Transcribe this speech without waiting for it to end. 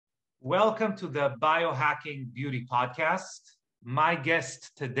Welcome to the Biohacking Beauty Podcast. My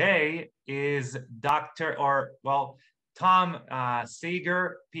guest today is Tom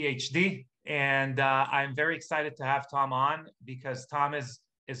Seager, PhD. And I'm very excited to have Tom on because Tom is,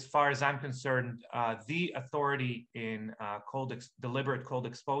 as far as I'm concerned, the authority in deliberate cold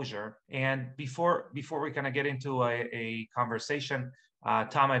exposure. And before we kind of get into a conversation,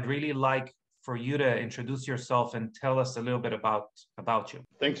 Tom, I'd really like for you to introduce yourself and tell us a little bit about you.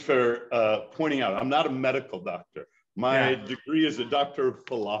 Thanks for pointing out. I'm not a medical doctor. My degree is a doctor of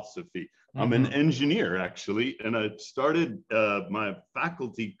philosophy. I'm an engineer, actually, and I started my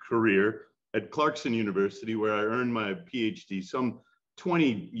faculty career at Clarkson University, where I earned my PhD some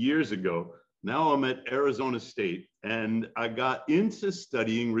 20 years ago. Now I'm at Arizona State, and I got into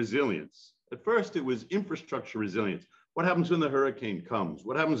studying resilience. At first, it was infrastructure resilience. What happens when the hurricane comes?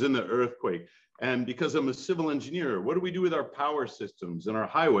 What happens in the earthquake? And because I'm a civil engineer, what do we do with our power systems and our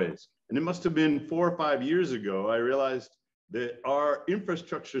highways? And it must have been 4 or 5 years ago, I realized that our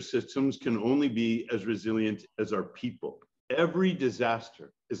infrastructure systems can only be as resilient as our people. Every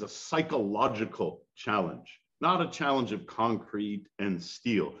disaster is a psychological challenge, not a challenge of concrete and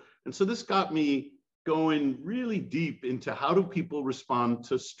steel. And so this got me going really deep into how do people respond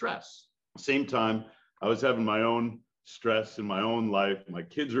to stress. Same time, I was having my own stress in my own life. My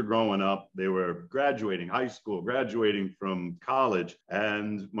kids were growing up. They were graduating high school, graduating from college,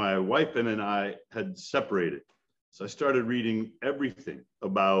 and my wife and I had separated. So I started reading everything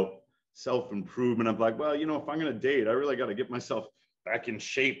about self-improvement. I'm like, well, if I'm going to date, I really got to get myself back in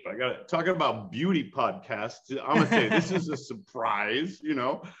shape. I got to talk about beauty podcasts. I'm going to say this is a surprise.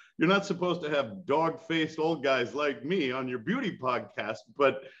 You're not supposed to have dog-faced old guys like me on your beauty podcast,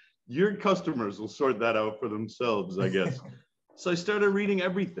 but your customers will sort that out for themselves, I guess. So I started reading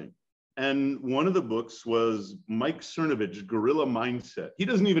everything. And one of the books was Mike Cernovich's Gorilla Mindset. He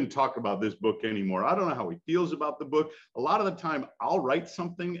doesn't even talk about this book anymore. I don't know how he feels about the book. A lot of the time I'll write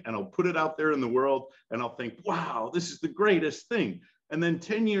something and I'll put it out there in the world and I'll think, wow, this is the greatest thing. And then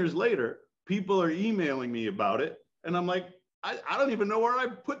 10 years later, people are emailing me about it. And I'm like, I don't even know where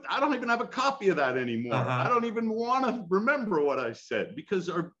I don't even have a copy of that anymore. I don't even want to remember what I said because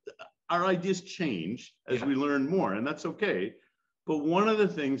our ideas change as we learn more, and that's okay. But one of the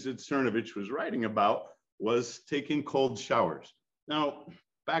things that Cernovich was writing about was taking cold showers. Now,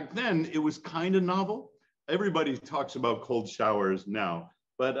 back then, it was kind of novel. Everybody talks about cold showers now,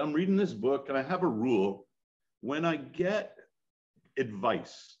 but I'm reading this book and I have a rule. When I get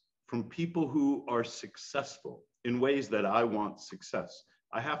advice from people who are successful in ways that I want success,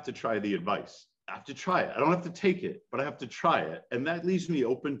 I have to try the advice. I have to try it. I don't have to take it, but I have to try it. And that leaves me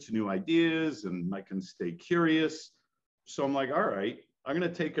open to new ideas and I can stay curious. So I'm like, all right, I'm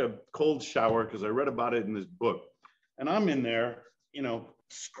going to take a cold shower because I read about it in this book. And I'm in there,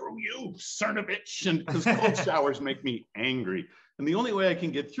 screw you, Cernovich, and because cold showers make me angry. And the only way I can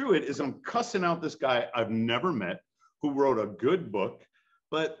get through it is I'm cussing out this guy I've never met who wrote a good book.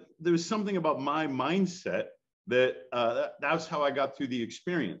 But there's something about my mindset that's how I got through the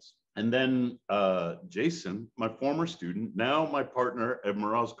experience. And then Jason, my former student, now my partner at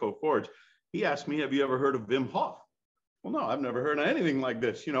Morozko Forge, he asked me, have you ever heard of Wim Hof? Well, no, I've never heard of anything like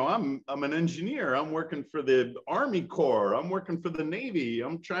this. I'm an engineer. I'm working for the Army Corps. I'm working for the Navy.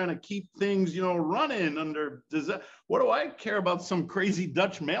 I'm trying to keep things, running under disaster. What do I care about some crazy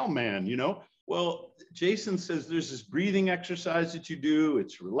Dutch mailman, Well, Jason says there's this breathing exercise that you do.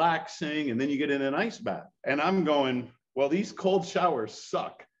 It's relaxing. And then you get in an ice bath. And I'm going, well, these cold showers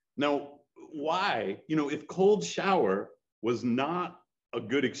suck. Now, why? If cold shower was not a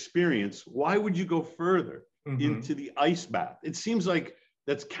good experience, why would you go further into the ice bath? It seems like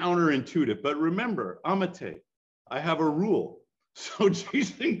that's counterintuitive. But remember, Amate, I have a rule. So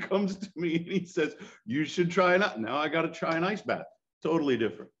Jason comes to me and he says, you should try it out. Now I got to try an ice bath. Totally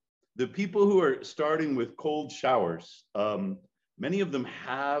different. The people who are starting with cold showers, many of them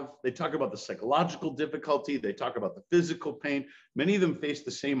they talk about the psychological difficulty, they talk about the physical pain. Many of them face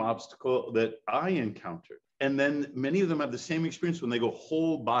the same obstacle that I encountered. And then many of them have the same experience when they go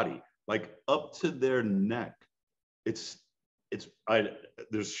whole body, like up to their neck. There's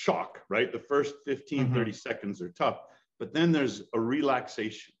shock, right? The first 15, 30 seconds are tough, but then there's a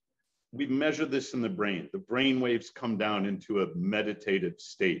relaxation. We measure this in the brain. The brain waves come down into a meditative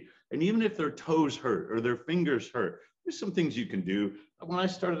state. And even if their toes hurt or their fingers hurt, there's some things you can do. When I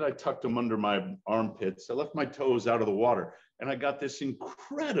started, I tucked them under my armpits. I left my toes out of the water. And I got this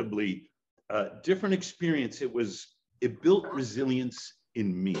incredibly different experience. It built resilience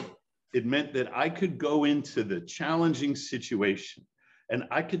in me. It meant that I could go into the challenging situation and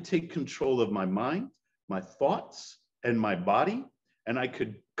I could take control of my mind, my thoughts, and my body. And I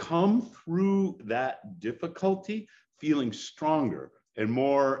could come through that difficulty feeling stronger and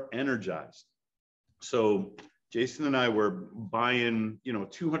more energized. So Jason and I were buying,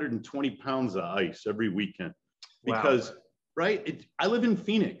 220 pounds of ice every weekend because, wow. Right, I live in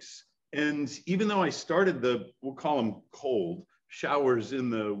Phoenix. And even though I started we'll call them cold showers in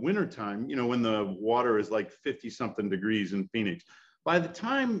the wintertime, when the water is like 50 something degrees in Phoenix, by the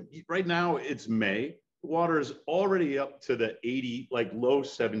time right now it's May, water is already up to the 80, like low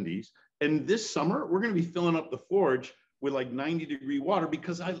 70s. And this summer, we're going to be filling up the forge with like 90-degree water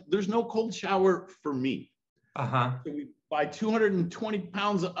because there's no cold shower for me. So we buy 220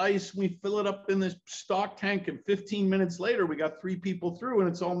 pounds of ice, we fill it up in this stock tank, and 15 minutes later, we got 3 people through and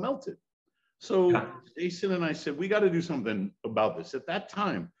it's all melted. So Jason and I said, we got to do something about this. At that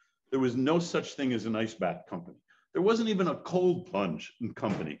time, there was no such thing as an ice bath company. There wasn't even a cold plunge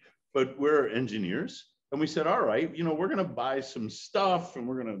company, but we're engineers. And we said, all right, we're going to buy some stuff and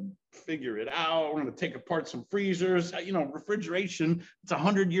we're going to figure it out. We're going to take apart some freezers, refrigeration. It's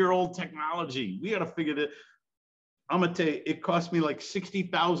 100-year-old technology. We got to figure it. I'm going to tell you, it cost me like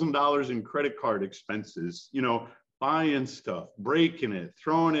 $60,000 in credit card expenses, buying stuff, breaking it,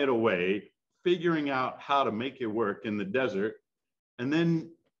 throwing it away, figuring out how to make it work in the desert. And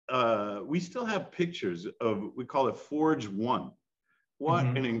then we still have pictures of, we call it Forge 1. What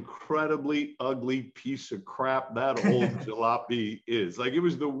an incredibly ugly piece of crap that old jalopy is. Like, it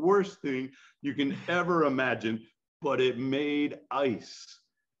was the worst thing you can ever imagine, but it made ice.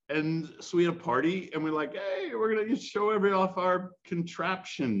 And so we had a party and we're like, hey, we're going to show everybody off our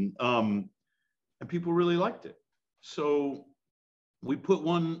contraption. And people really liked it. So we put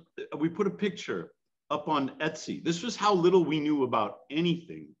a picture up on Etsy. This was how little we knew about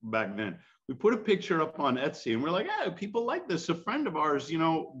anything back then. We put a picture up on Etsy and we're like, hey, people like this. A friend of ours,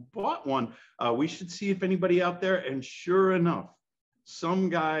 bought one. We should see if anybody out there. And sure enough, some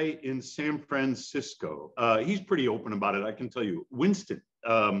guy in San Francisco, he's pretty open about it, I can tell you, Winston,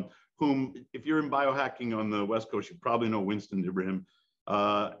 whom, if you're in biohacking on the West Coast, you probably know Winston Ibrahim.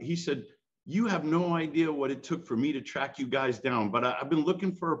 He said, you have no idea what it took for me to track you guys down, but I've been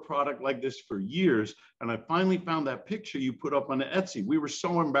looking for a product like this for years. And I finally found that picture you put up on the Etsy. We were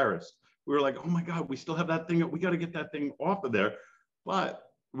so embarrassed. We were like, oh my God, we still have that thing. We got to get that thing off of there. But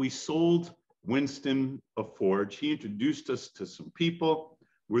we sold Winston a forge. He introduced us to some people.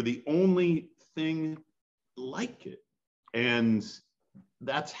 We're the only thing like it. And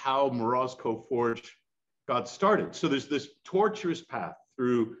that's how Morozko Forge got started. So there's this torturous path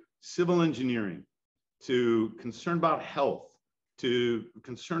through civil engineering to concern about health, to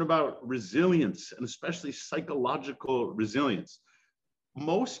concern about resilience, and especially psychological resilience.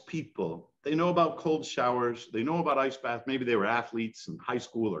 Most people, they know about cold showers, they know about ice baths. Maybe they were athletes in high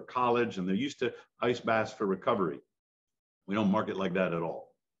school or college and they're used to ice baths for recovery. We don't market like that at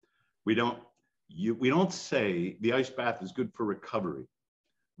all. We don't say the ice bath is good for recovery.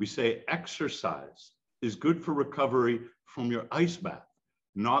 We say exercise is good for recovery from your ice bath,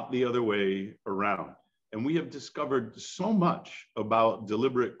 not the other way around. And we have discovered so much about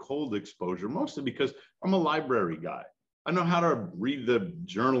deliberate cold exposure, mostly because I'm a library guy. I know how to read the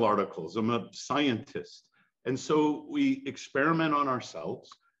journal articles. I'm a scientist. And so we experiment on ourselves.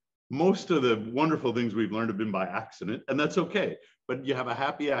 Most of the wonderful things we've learned have been by accident, and that's okay. But you have a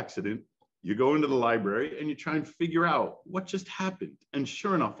happy accident. You go into the library and you try and figure out what just happened. And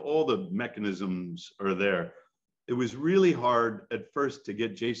sure enough, all the mechanisms are there. It was really hard at first to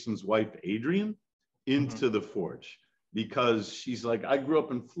get Jason's wife, Adrienne, into the forge, because she's like, I grew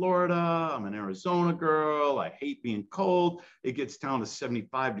up in Florida. I'm an Arizona girl. I hate being cold. It gets down to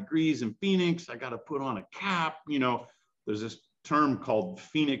 75 degrees in Phoenix. I got to put on a cap. There's this term called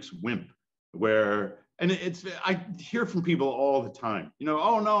Phoenix wimp and I hear from people all the time,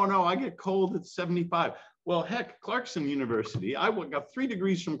 oh, no, I get cold at 75. Well, heck, Clarkson University, I got 3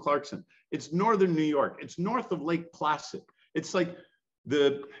 degrees from Clarkson. It's northern New York. It's north of Lake Placid. It's like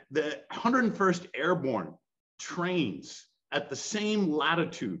the 101st Airborne trains at the same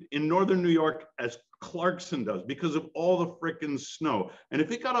latitude in northern New York as Clarkson does because of all the frickin' snow. And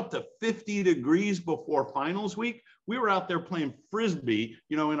if it got up to 50 degrees before finals week, we were out there playing Frisbee,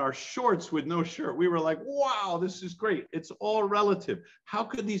 in our shorts with no shirt. We were like, wow, this is great. It's all relative. How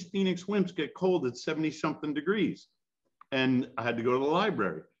could these Phoenix wimps get cold at 70 something degrees? And I had to go to the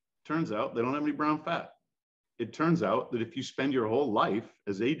library. Turns out they don't have any brown fat. It turns out that if you spend your whole life,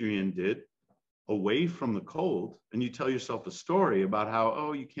 as Adrienne did, away from the cold, and you tell yourself a story about how,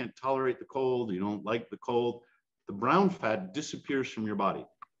 oh, you can't tolerate the cold, you don't like the cold, the brown fat disappears from your body.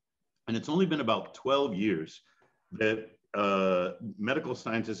 And it's only been about 12 years that medical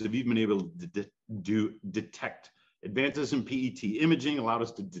scientists have even been able to detect Advances in PET imaging allowed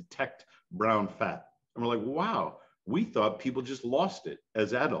us to detect brown fat. And we're like, wow, we thought people just lost it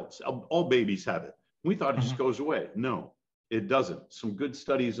as adults. All babies have it. We thought it just goes away. No, it doesn't. Some good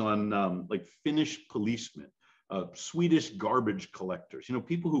studies on like Finnish policemen, Swedish garbage collectors,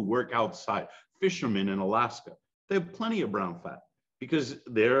 people who work outside, fishermen in Alaska, they have plenty of brown fat because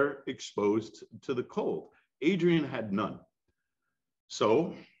they're exposed to the cold. Adrian had none.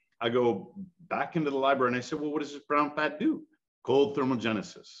 So I go back into the library and I said, well, what does this brown fat do? Cold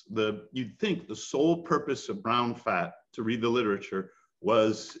thermogenesis. You'd think the sole purpose of brown fat, to read the literature,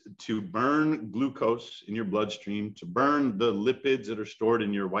 was to burn glucose in your bloodstream, to burn the lipids that are stored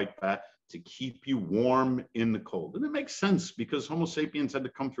in your white fat, to keep you warm in the cold. And it makes sense because Homo sapiens had to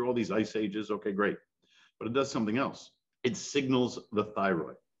come through all these ice ages. Okay, great. But it does something else. It signals the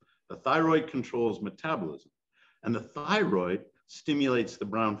thyroid. The thyroid controls metabolism, and the thyroid stimulates the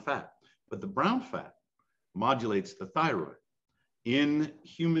brown fat. But the brown fat modulates the thyroid. In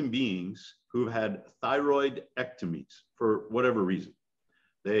human beings who've had thyroidectomies for whatever reason,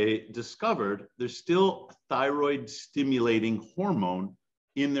 they discovered there's still a thyroid stimulating hormone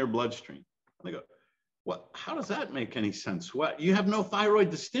in their bloodstream. And they go, what? How does that make any sense? What? You have no thyroid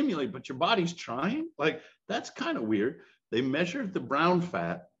to stimulate, but your body's trying? Like, that's kind of weird. They measured the brown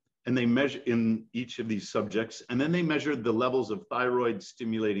fat and they measure in each of these subjects, and then they measured the levels of thyroid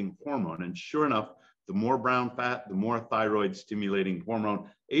stimulating hormone. And sure enough, the more brown fat, the more thyroid stimulating hormone.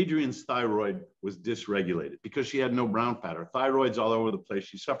 Adrian's thyroid was dysregulated because she had no brown fat. Her thyroid's all over the place.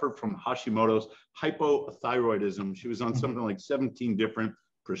 She suffered from Hashimoto's, hypothyroidism. She was on something like 17 different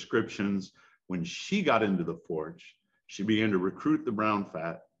prescriptions. When she got into the forge, she began to recruit the brown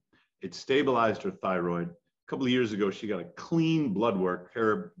fat. It stabilized her thyroid. A couple of years ago, she got a clean blood work.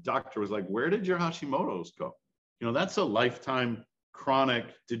 Her doctor was like, where did your Hashimoto's go? That's a lifetime chronic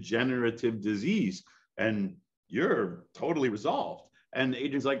degenerative disease, and you're totally resolved. And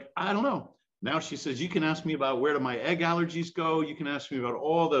Adrian's like, I don't know. Now she says, you can ask me about where do my egg allergies go. You can ask me about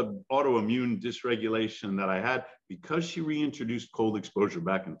all the autoimmune dysregulation that I had. Because she reintroduced cold exposure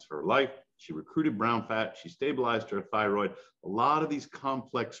back into her life, she recruited brown fat, she stabilized her thyroid. A lot of these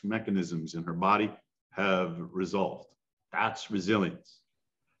complex mechanisms in her body have resolved. That's resilience.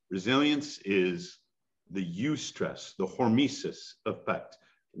 Resilience is the eustress, the hormesis effect.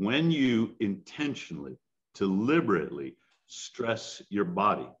 When you intentionally, deliberately stress your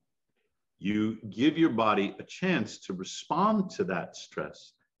body, you give your body a chance to respond to that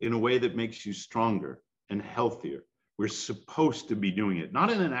stress in a way that makes you stronger and healthier. We're supposed to be doing it, not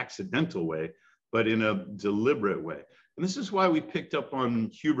in an accidental way, but in a deliberate way. And this is why we picked up on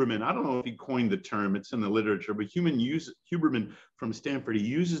Huberman. I don't know if he coined the term, it's in the literature, but Huberman from Stanford, he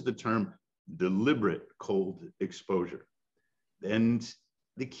uses the term deliberate cold exposure. And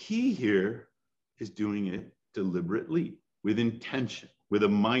the key here is doing it deliberately, with intention, with a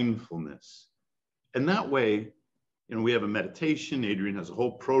mindfulness. And that way, we have a meditation. Adrian has a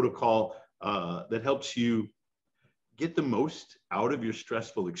whole protocol that helps you get the most out of your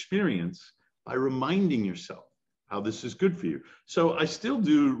stressful experience by reminding yourself how this is good for you. So I still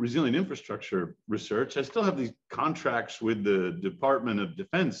do resilient infrastructure research. I still have these contracts with the Department of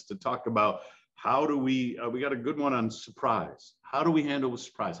Defense to talk about how do we got a good one on surprise. How do we handle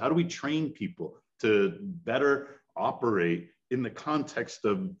surprise? How do we train people to better operate in the context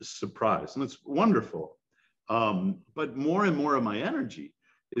of surprise? And it's wonderful. But more and more of my energy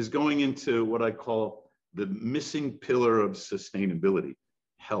is going into what I call the missing pillar of sustainability,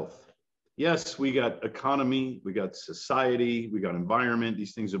 health. Yes, we got economy, we got society, we got environment.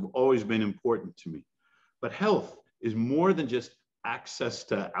 These things have always been important to me. But health is more than just access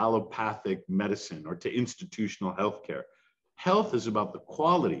to allopathic medicine or to institutional healthcare. Health is about the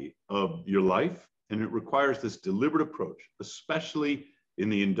quality of your life, and it requires this deliberate approach, especially in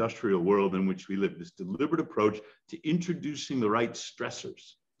the industrial world in which we live, this deliberate approach to introducing the right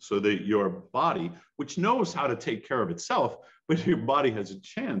stressors so that your body, which knows how to take care of itself, but your body has a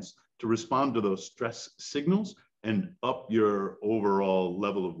chance to respond to those stress signals and up your overall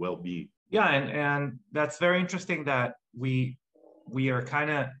level of well-being. Yeah, and that's very interesting that we are kind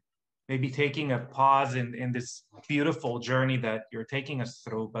of maybe taking a pause in this beautiful journey that you're taking us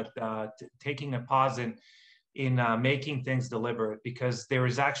through, but taking a pause in making things deliberate, because there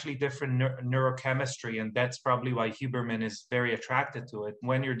is actually different neurochemistry, and that's probably why Huberman is very attracted to it.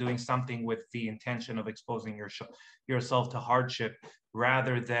 When you're doing something with the intention of exposing yourself to hardship,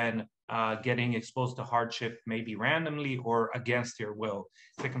 rather than getting exposed to hardship maybe randomly or against your will,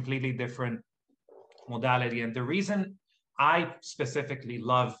 it's a completely different modality. And the reason I specifically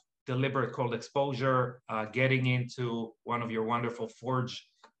love deliberate cold exposure, getting into one of your wonderful forge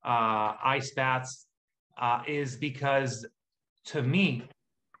ice baths, is because, to me,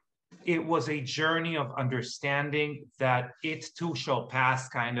 it was a journey of understanding that it too shall pass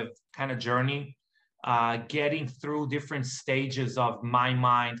kind of journey, getting through different stages of my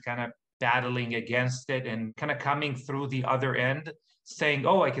mind kind of battling against it and kind of coming through the other end, saying,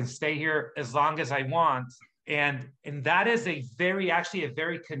 oh, I can stay here as long as I want. And that is actually a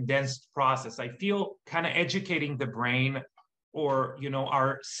very condensed process. I feel kind of educating the brain, or,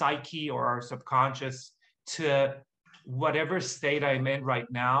 our psyche or our subconscious, to whatever state I'm in right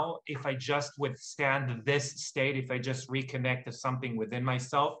now. If I just withstand this state, if I just reconnect to something within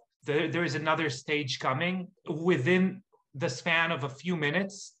myself, there is another stage coming within the span of a few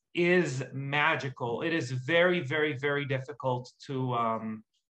minutes, is magical. It is very, very, very difficult to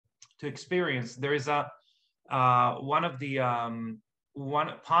experience. There is Pompey,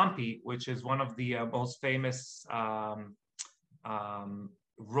 which is one of the most famous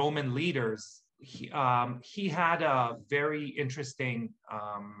Roman leaders. He had a very interesting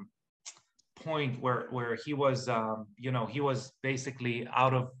point where he was he was basically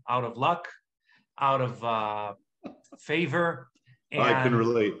out of luck, out of favor. And, I can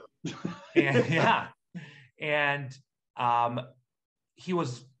relate. And yeah, and he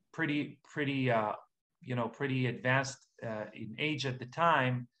was pretty advanced in age at the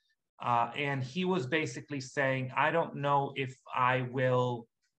time, and he was basically saying, I don't know if I will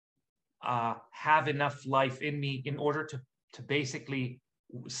have enough life in me in order to basically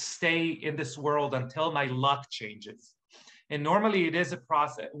stay in this world until my luck changes. And normally it is a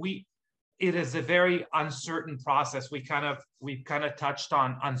process. It is a very uncertain process. We've kind of touched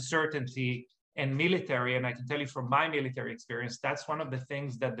on uncertainty and military, and I can tell you from my military experience, that's one of the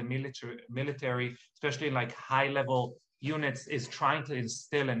things that the military, especially in like high-level units, is trying to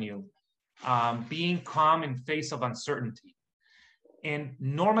instill in you, being calm in face of uncertainty. And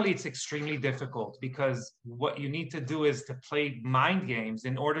normally it's extremely difficult, because what you need to do is to play mind games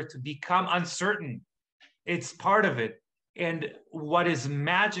in order to become uncertain. It's part of it. And what is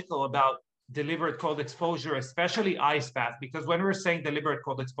magical about deliberate cold exposure, especially ice bath, because when we're saying deliberate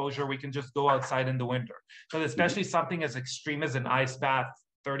cold exposure, we can just go outside in the winter. But especially something as extreme as an ice bath,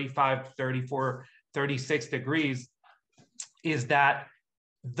 35, 34, 36 degrees, is that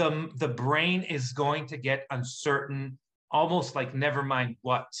the brain is going to get uncertain, almost like never mind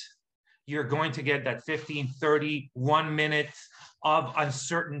what. You're going to get that 15, 30, 1 minute of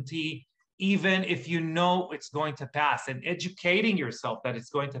uncertainty, even if you know it's going to pass. And educating yourself that it's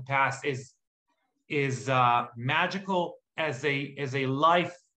going to pass is magical as a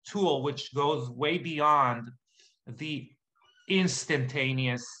life tool, which goes way beyond the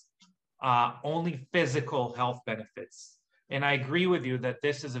instantaneous, only physical health benefits. And I agree with you that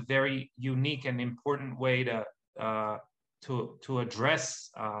this is a very unique and important way to address,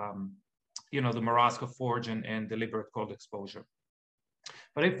 the Morozko Forge and deliberate cold exposure.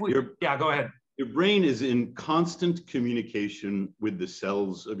 But if we, go ahead. Your brain is in constant communication with the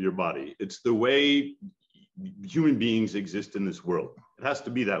cells of your body. It's the way human beings exist in this world. It has to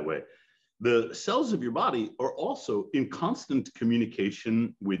be that way. The cells of your body are also in constant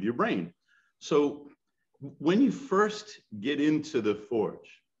communication with your brain. So when you first get into the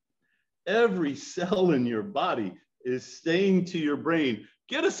forge, every cell in your body is saying to your brain,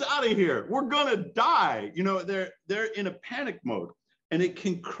 get us out of here. We're gonna die. They're in a panic mode. And it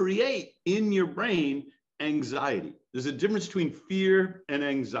can create in your brain anxiety. There's a difference between fear and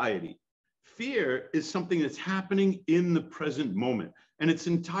anxiety. Fear is something that's happening in the present moment, and it's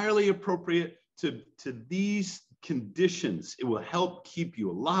entirely appropriate to these conditions. It will help keep you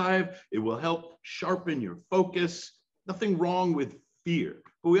alive. It will help sharpen your focus. Nothing wrong with fear,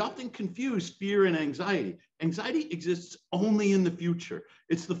 but we often confuse fear and anxiety. Anxiety exists only in the future.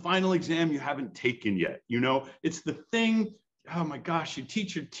 It's the final exam you haven't taken yet. It's the thing. Oh my gosh, you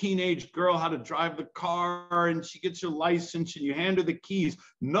teach your teenage girl how to drive the car and she gets your license and you hand her the keys.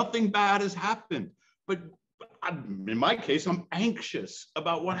 Nothing bad has happened. But in my case, I'm anxious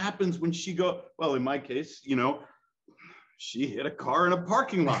about what happens when in my case, she hit a car in a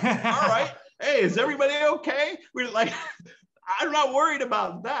parking lot. All right. Hey, is everybody okay? I'm not worried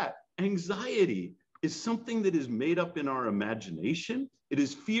about that. Anxiety is something that is made up in our imagination. It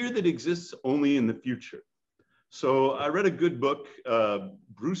is fear that exists only in the future. So I read a good book,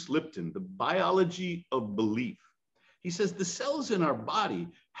 Bruce Lipton, The Biology of Belief. He says the cells in our body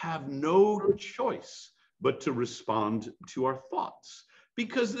have no choice but to respond to our thoughts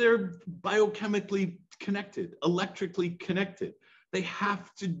because they're biochemically connected, electrically connected. They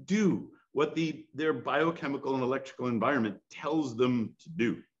have to do what their biochemical and electrical environment tells them to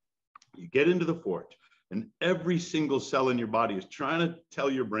do. You get into the forge. And every single cell in your body is trying to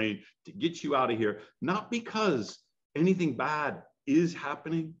tell your brain to get you out of here, not because anything bad is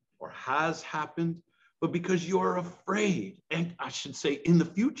happening or has happened, but because you're afraid. And I should say in the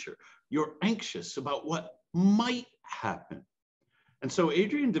future, you're anxious about what might happen. And so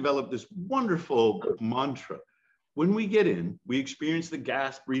Adrian developed this wonderful mantra. When we get in, we experience the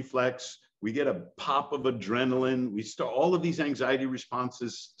gasp reflex, we get a pop of adrenaline, we start, all of these anxiety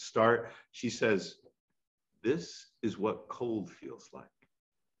responses start. She says, this is what cold feels like.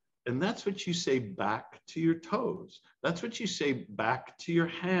 And that's what you say back to your toes. That's what you say back to your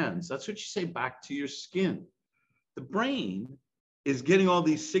hands. That's what you say back to your skin. The brain is getting all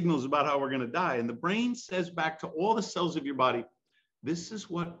these signals about how we're going to die. And the brain says back to all the cells of your body, this is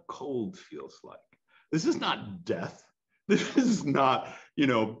what cold feels like. This is not death. This is not,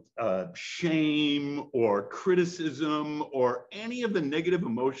 shame or criticism or any of the negative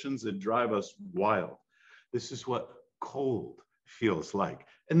emotions that drive us wild. This is what cold feels like.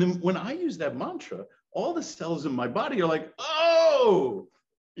 And then when I use that mantra, all the cells in my body are like, oh,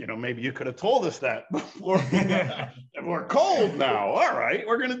 maybe you could have told us that before. We're cold now. All right,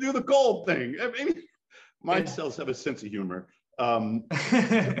 we're going to do the cold thing. I mean, my cells have a sense of humor.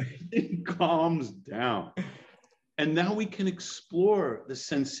 It calms down. And now we can explore the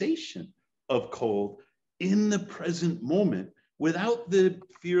sensation of cold in the present moment without the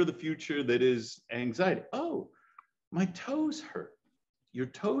fear of the future that is anxiety. Oh, my toes hurt. Your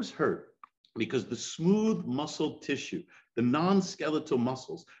toes hurt because the smooth muscle tissue, the non-skeletal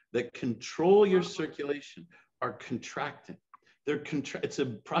muscles that control your circulation are contracting. It's a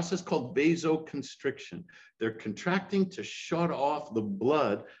process called vasoconstriction. They're contracting to shut off the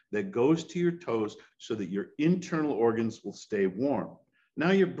blood that goes to your toes so that your internal organs will stay warm.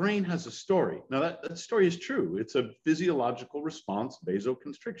 Now your brain has a story. Now that story is true. It's a physiological response,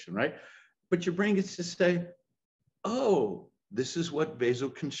 vasoconstriction, right? But your brain gets to say, oh, this is what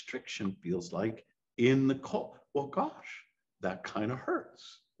vasoconstriction feels like in the cold. Well, gosh, that kind of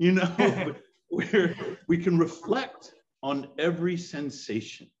hurts. Where we can reflect on every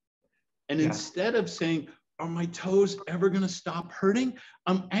sensation. And instead of saying, are my toes ever going to stop hurting?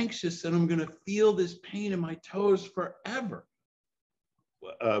 I'm anxious that I'm going to feel this pain in my toes forever.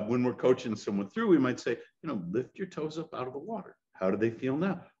 When we're coaching someone through, we might say, lift your toes up out of the water. How do they feel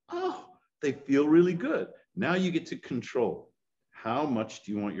now? Oh, they feel really good. Now you get to control. How much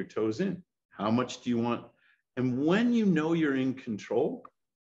do you want your toes in? How much do you want? And when you know you're in control,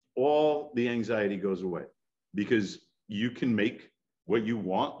 all the anxiety goes away because you can make what you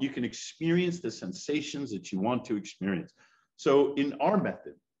want. You can experience the sensations that you want to experience. So in our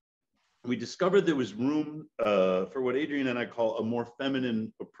method, we discovered there was room for what Adrian and I call a more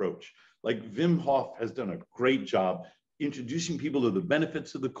feminine approach. Like Wim Hof has done a great job introducing people to the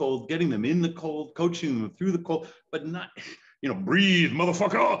benefits of the cold, getting them in the cold, coaching them through the cold, but not, breathe,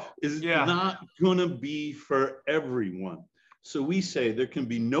 motherfucker, is not gonna be for everyone. So we say there can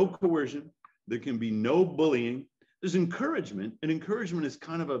be no coercion, there can be no bullying. There's encouragement, and encouragement is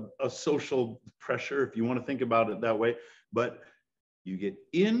kind of a social pressure, if you want to think about it that way. But you get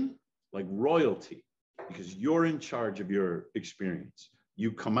in like royalty because you're in charge of your experience.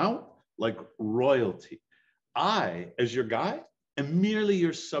 You come out like royalty. I, as your guide, am merely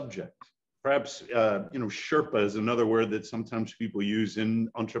your subject. Perhaps, Sherpa is another word that sometimes people use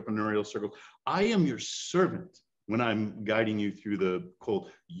in entrepreneurial circles. I am your servant when I'm guiding you through the cold.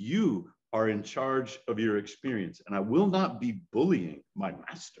 You are in charge of your experience, and I will not be bullying my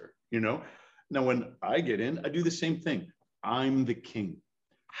master, Now, when I get in, I do the same thing. I'm the king.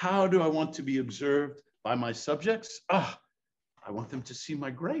 How do I want to be observed by my subjects? I want them to see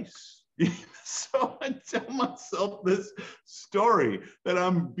my grace. So I tell myself this story that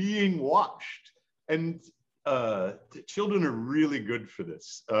I'm being watched. And children are really good for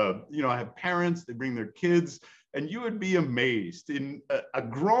this. I have parents, they bring their kids, and you would be amazed in a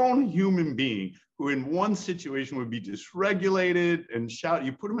grown human being who in one situation would be dysregulated and shout.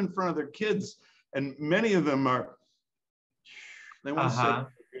 You put them in front of their kids, and many of them they want to set a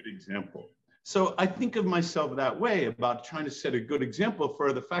good example. So I think of myself that way about trying to set a good example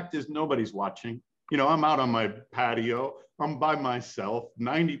for the fact is nobody's watching. I'm out on my patio. I'm by myself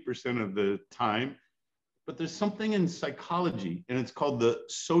 90% of the time. But there's something in psychology, and it's called the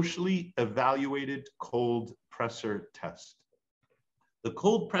socially evaluated cold pressor test. The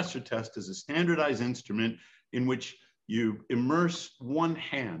cold pressor test is a standardized instrument in which you immerse one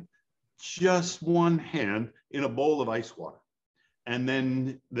hand, just one hand, in a bowl of ice water. And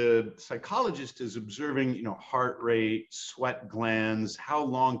then the psychologist is observing, heart rate, sweat glands, how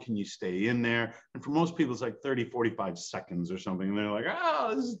long can you stay in there? And for most people, it's like 30, 45 seconds or something. And they're like,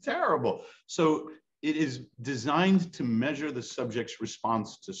 oh, this is terrible. So it is designed to measure the subject's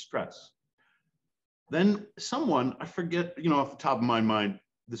response to stress. Then someone, I forget, off the top of my mind,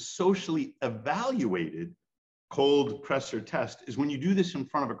 the socially evaluated cold pressor test is when you do this in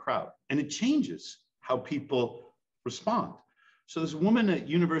front of a crowd, and it changes how people respond. So there's a woman at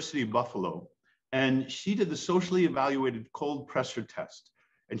University of Buffalo, and she did the socially evaluated cold pressor test,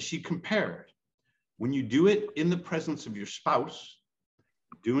 and she compared when you do it in the presence of your spouse,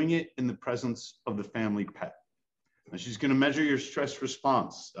 doing it in the presence of the family pet. And she's going to measure your stress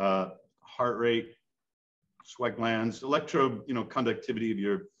response, heart rate, sweat glands, conductivity of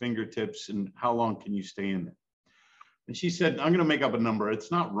your fingertips, and how long can you stay in there. And she said, I'm going to make up a number.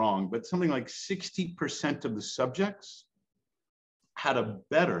 It's not wrong, but something like 60% of the subjects had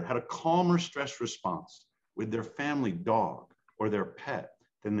a calmer stress response with their family dog or their pet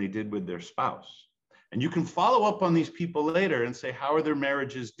than they did with their spouse. And you can follow up on these people later and say, how are their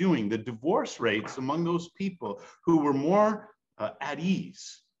marriages doing? The divorce rates among those people who were more at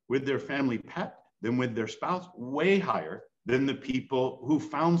ease with their family pet than with their spouse, way higher than the people who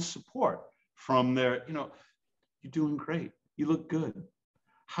found support from their, you're doing great. You look good.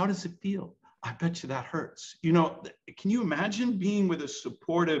 How does it feel? I bet you that hurts. Can you imagine being with a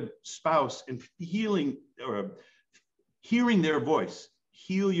supportive spouse and healing or hearing their voice,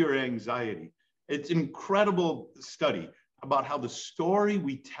 heal your anxiety? It's an incredible study about how the story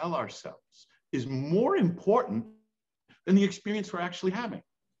we tell ourselves is more important than the experience we're actually having.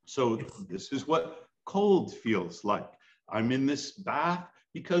 So this is what cold feels like. I'm in this bath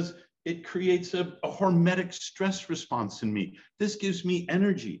because it creates a hormetic stress response in me. This gives me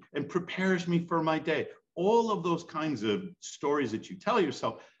energy and prepares me for my day. All of those kinds of stories that you tell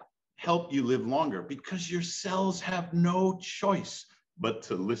yourself help you live longer because your cells have no choice but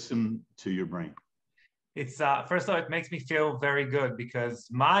to listen to your brain. It's first of all, it makes me feel very good because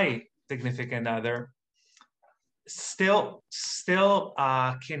my significant other still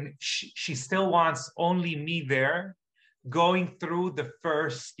she still wants only me there, going through the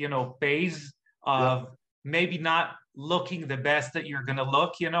first phase of maybe not looking the best that you're gonna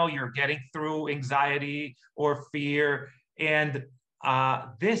look. You're getting through anxiety or fear, and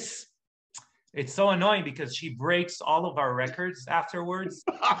it's so annoying because she breaks all of our records afterwards.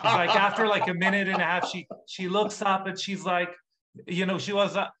 It's like after like a minute and a half, she looks up and she's like, she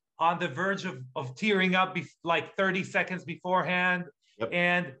was on the verge of tearing up like 30 seconds beforehand. Yep.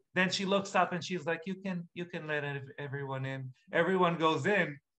 And then she looks up and she's like, you can let everyone in. Everyone goes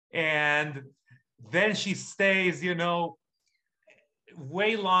in. And then she stays,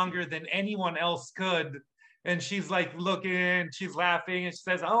 way longer than anyone else could. And she's like looking, she's laughing, and she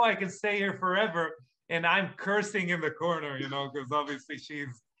says, oh, I can stay here forever. And I'm cursing in the corner, because obviously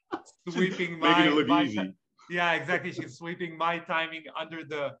she's sweeping making it look easy. Yeah, exactly. She's sweeping my timing under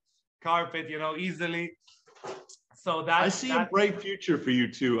the carpet, easily. So I see a bright future for you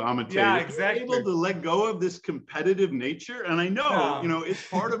too, Amitay. Yeah, exactly. You're able to let go of this competitive nature, and I know, it's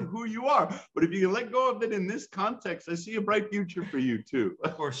part of who you are. But if you can let go of it in this context, I see a bright future for you too.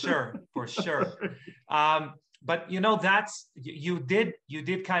 For sure. But that's you did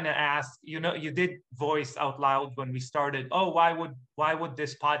kind of ask. You did voice out loud when we started. Oh, why would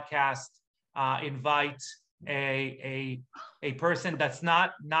this podcast invite a person that's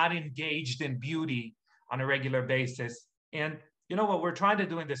not engaged in beauty on a regular basis? And what we're trying to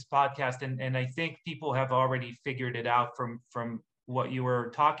do in this podcast, and I think people have already figured it out from what you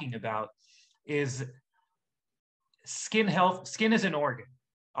were talking about, is skin health. Skin is an organ.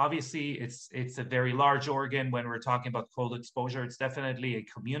 Obviously, it's a very large organ. When we're talking about cold exposure, it's definitely a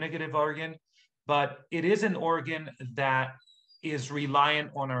communicative organ, but it is an organ that is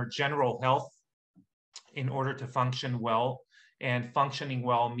reliant on our general health in order to function well. And functioning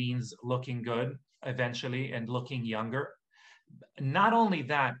well means looking good eventually and looking younger. Not only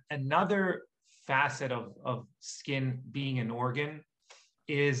that, another facet of skin being an organ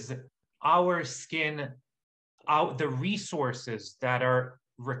is our skin, the resources that are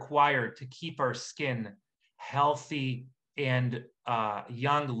required to keep our skin healthy and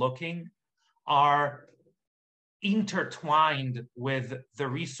young looking are intertwined with the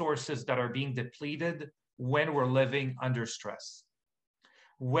resources that are being depleted when we're living under stress.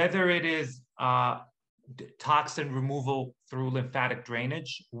 Whether it is toxin removal through lymphatic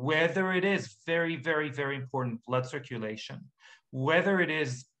drainage, whether it is very, very, very important blood circulation, whether it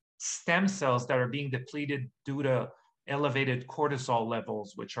is stem cells that are being depleted due to elevated cortisol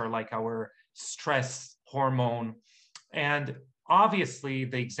levels, which are like our stress hormone. And obviously,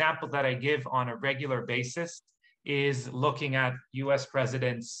 the example that I give on a regular basis is looking at US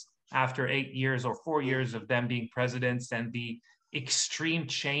presidents after 8 years or 4 years of them being presidents and the extreme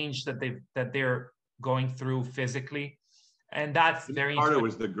change that going through physically. And that's very Carter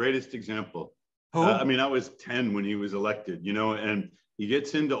was the greatest example. Who? I mean, I was 10 when he was elected, you know, and he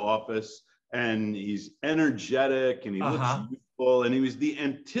gets into office and he's energetic and he looks youthful, and he was the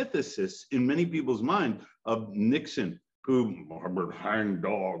antithesis in many people's mind of Nixon, who I've been hang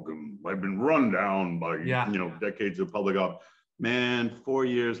dog and I've been run down by you know, decades of public office. Man, 4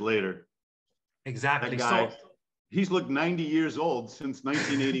 years later, exactly. That guy, he's looked 90 years old since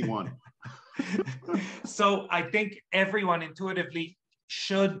 1981. So I think everyone intuitively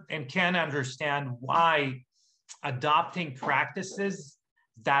should and can understand why adopting practices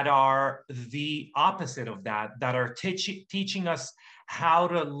that are the opposite of that, that are teaching us how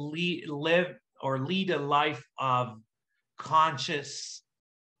to live or lead a life of conscious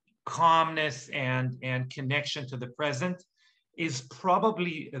calmness and connection to the present, is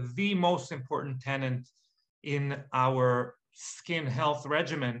probably the most important tenet in our skin health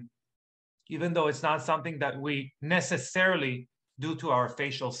regimen, even though it's not something that we necessarily do to our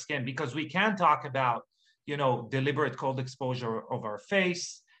facial skin, because we can talk about, you know, deliberate cold exposure of our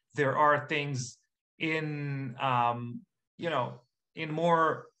face. There are things in, you know, in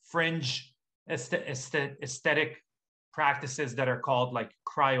more fringe aesthetic practices that are called like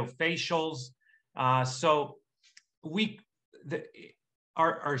cryofacials. So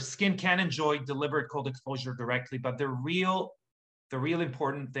our skin can enjoy deliberate cold exposure directly, but the real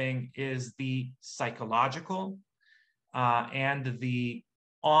important thing is the psychological and the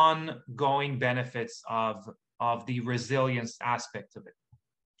ongoing benefits of the resilience aspect of it.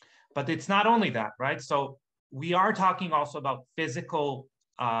 But it's not only that, right? So we are talking also about physical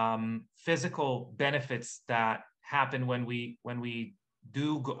benefits that happen when we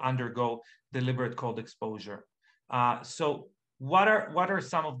do undergo deliberate cold exposure. So what are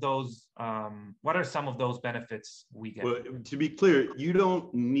some of those benefits we get? Well, to be clear, you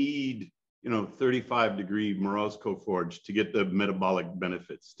don't need, you know, 35-degree Morozko forge to get the metabolic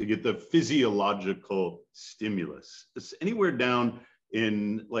benefits, to get the physiological stimulus. It's anywhere down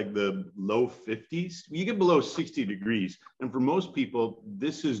in like the low 50s. You get below 60 degrees, and for most people,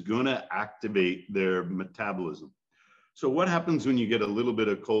 this is going to activate their metabolism. So what happens when you get a little bit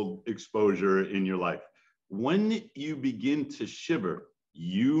of cold exposure in your life? When you begin to shiver,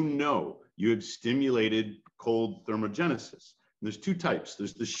 you know you have stimulated cold thermogenesis. There's two types.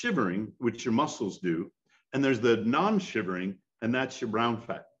 There's the shivering, which your muscles do, and there's the non-shivering, and that's your brown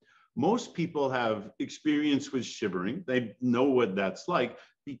fat. Most people have experience with shivering. They know what that's like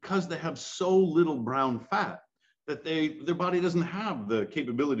because they have so little brown fat that their body doesn't have the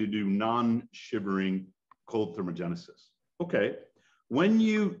capability to do non-shivering cold thermogenesis. Okay, when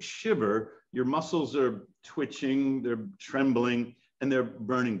you shiver, your muscles are twitching, they're trembling, and they're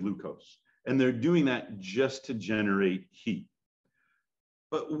burning glucose. And they're doing that just to generate heat.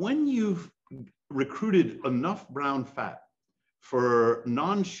 But when you've recruited enough brown fat for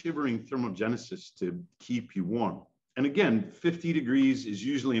non-shivering thermogenesis to keep you warm, and again, 50 degrees is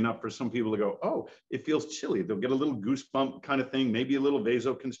usually enough for some people to go, oh, it feels chilly. They'll get a little goosebump kind of thing, maybe a little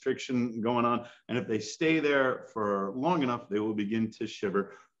vasoconstriction going on. And if they stay there for long enough, they will begin to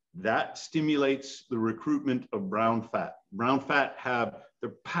shiver. That stimulates the recruitment of brown fat. Brown fat they're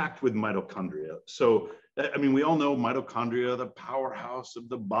packed with mitochondria. So, I mean, we all know mitochondria, the powerhouse of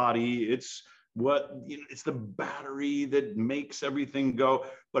the body. It's it's the battery that makes everything go.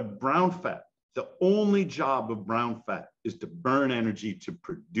 But brown fat, the only job of brown fat is to burn energy to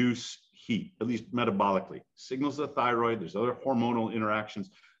produce heat, at least metabolically. Signals the thyroid, there's other hormonal interactions,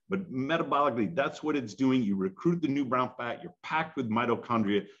 but metabolically, that's what it's doing. You recruit the new brown fat, you're packed with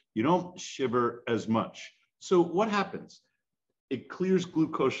mitochondria, you don't shiver as much. So what happens? It clears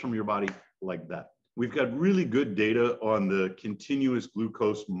glucose from your body like that. We've got really good data on the continuous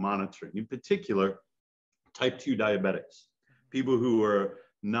glucose monitoring, in particular, type 2 diabetics, people who are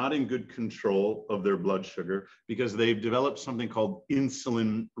not in good control of their blood sugar because they've developed something called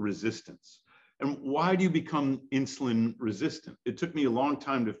insulin resistance. And why do you become insulin resistant? It took me a long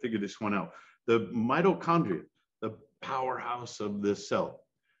time to figure this one out. The mitochondria, the powerhouse of the cell,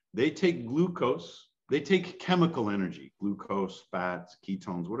 they take glucose, they take chemical energy, glucose, fats,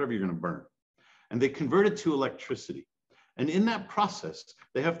 ketones, whatever you're going to burn, and they convert it to electricity. And in that process,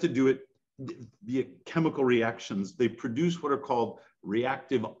 they have to do it via chemical reactions. They produce what are called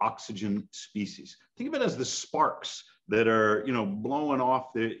reactive oxygen species. Think of it as the sparks that are, you know, blowing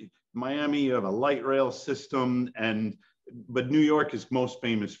off the Miami. You have a light rail system, but New York is most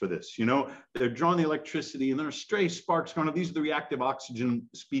famous for this. You know, they're drawing the electricity and there are stray sparks going on. These are the reactive oxygen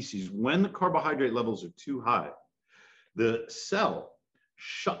species. When the carbohydrate levels are too high, the cell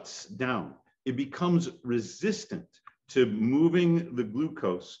shuts down. It becomes resistant to moving the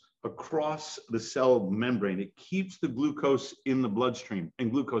glucose across the cell membrane. It keeps the glucose in the bloodstream,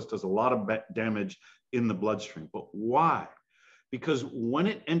 and glucose does a lot of damage in the bloodstream. But why? Because when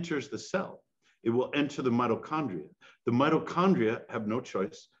it enters the cell, it will enter the mitochondria. The mitochondria have no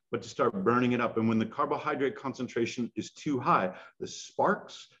choice but to start burning it up. And when the carbohydrate concentration is too high, the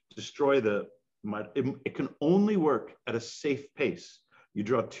sparks destroy it can only work at a safe pace. You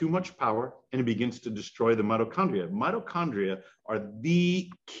draw too much power and it begins to destroy the mitochondria. Mitochondria are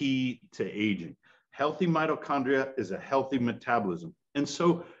the key to aging. Healthy mitochondria is a healthy metabolism. And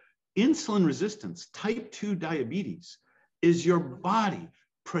so insulin resistance, type 2 diabetes, is your body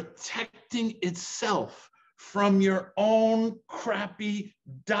protecting itself from your own crappy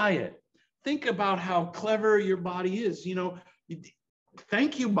diet. Think about how clever your body is.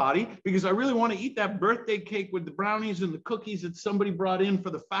 Thank you, body, because I really want to eat that birthday cake with the brownies and the cookies that somebody brought in for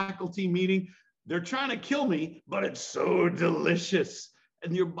the faculty meeting. They're trying to kill me, but it's so delicious.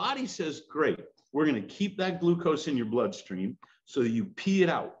 And your body says, great, we're going to keep that glucose in your bloodstream so that you pee it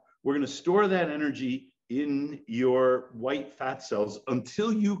out. We're going to store that energy in your white fat cells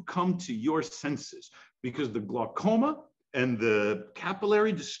until you come to your senses, because the glaucoma and the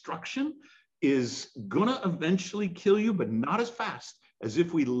capillary destruction is gonna eventually kill you, but not as fast as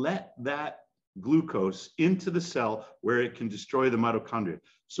if we let that glucose into the cell where it can destroy the mitochondria.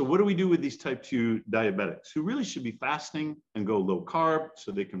 So what do we do with these type 2 diabetics who really should be fasting and go low carb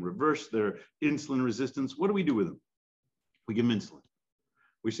so they can reverse their insulin resistance? What do we do with them? We give them insulin.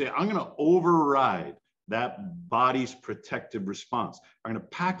 We say, I'm gonna override that body's protective response. I'm going to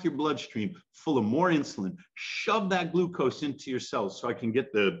pack your bloodstream full of more insulin, shove that glucose into your cells so I can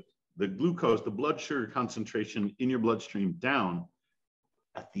get the glucose, the blood sugar concentration in your bloodstream down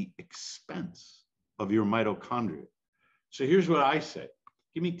at the expense of your mitochondria. So here's what I say.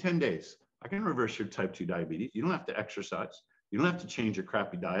 Give me 10 days. I can reverse your type 2 diabetes. You don't have to exercise. You don't have to change your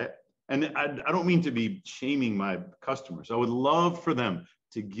crappy diet. And I don't mean to be shaming my customers. I would love for them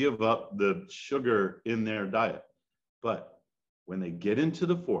to give up the sugar in their diet. But when they get into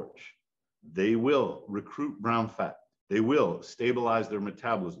the forge, they will recruit brown fat. They will stabilize their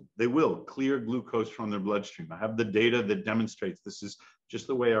metabolism. They will clear glucose from their bloodstream. I have the data that demonstrates this is just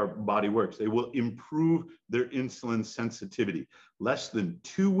the way our body works. They will improve their insulin sensitivity. Less than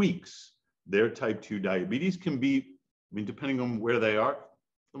 2 weeks, their type 2 diabetes can be, depending on where they are,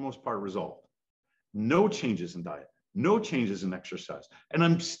 for the most part resolved. No changes in diet. No changes in exercise. And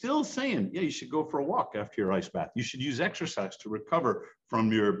I'm still saying, yeah, you should go for a walk after your ice bath. You should use exercise to recover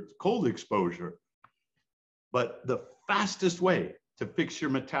from your cold exposure. But the fastest way to fix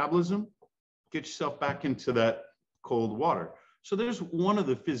your metabolism, get yourself back into that cold water. So there's one of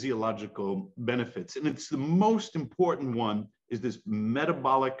the physiological benefits, and it's the most important one, is this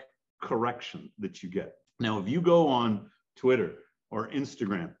metabolic correction that you get. Now, if you go on Twitter or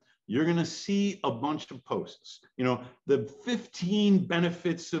Instagram, you're going to see a bunch of posts. The 15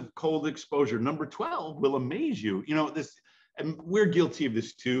 benefits of cold exposure. Number 12 will amaze you. And we're guilty of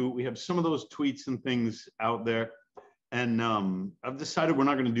this too. We have some of those tweets and things out there. And I've decided we're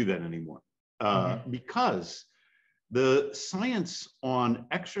not going to do that anymore because the science on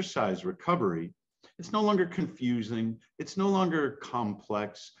exercise recovery, it's no longer confusing. It's no longer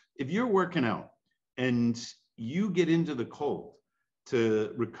complex. If you're working out and you get into the cold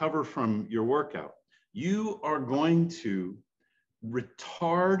to recover from your workout, you are going to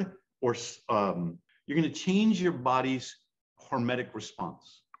retard or you're going to change your body's hormetic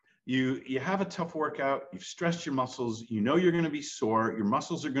response. You have a tough workout, you've stressed your muscles, you're going to be sore, your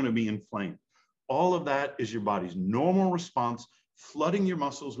muscles are going to be inflamed. All of that is your body's normal response, flooding your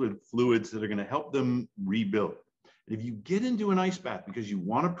muscles with fluids that are going to help them rebuild. And if you get into an ice bath because you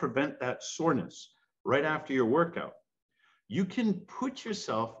want to prevent that soreness right after your workout, you can put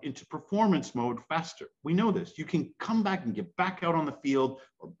yourself into performance mode faster. We know this. You can come back and get back out on the field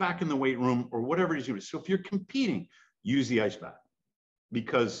or back in the weight room or whatever it is you do. So if you're competing, use the ice bath.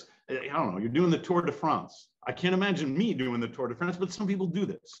 Because, I don't know, you're doing the Tour de France. I can't imagine me doing the Tour de France, but some people do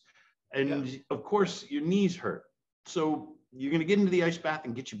this. And of course, your knees hurt. So you're going to get into the ice bath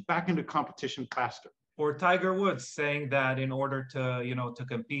and get you back into competition faster. Or Tiger Woods saying that in order to, to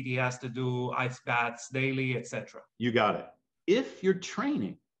compete, he has to do ice baths daily, etc. You got it. If you're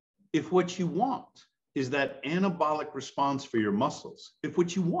training, if what you want is that anabolic response for your muscles, if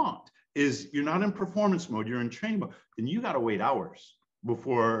what you want is you're not in performance mode, you're in training mode, then you got to wait hours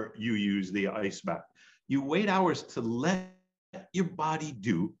before you use the ice bath. You wait hours to let your body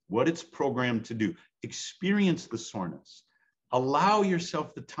do what it's programmed to do. Experience the soreness. Allow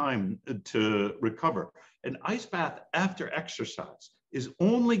yourself the time to recover. An ice bath after exercise is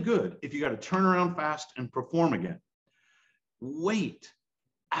only good if you got to turn around fast and perform again. Wait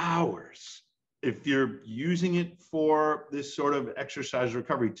hours if you're using it for this sort of exercise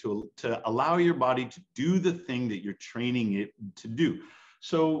recovery to allow your body to do the thing that you're training it to do.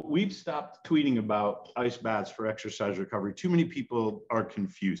 So we've stopped tweeting about ice baths for exercise recovery. Too many people are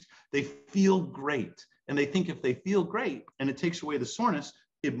confused. They feel great, and they think if they feel great and it takes away the soreness,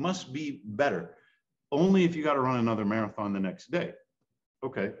 it must be better. Only if you got to run another marathon the next day.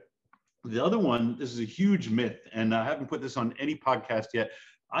 Okay. The other one, this is a huge myth, and I haven't put this on any podcast yet.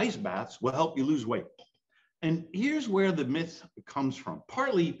 Ice baths will help you lose weight. And here's where the myth comes from.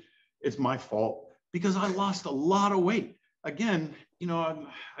 Partly it's my fault because I lost a lot of weight. Again, you know,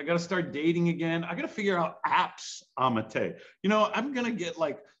 I got to start dating again. I got to figure out apps, Amate. You know, I'm going to get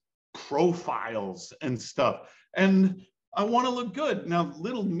like profiles and stuff. And I want to look good. Now,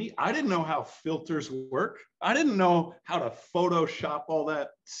 little me, I didn't know how filters work. I didn't know how to Photoshop all that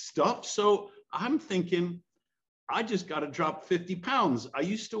stuff. So I'm thinking, I just got to drop 50 pounds. I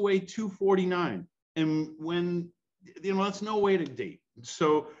used to weigh 249. And when, you know, that's no way to date.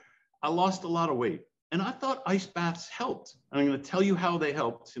 So I lost a lot of weight. And I thought ice baths helped. And I'm going to tell you how they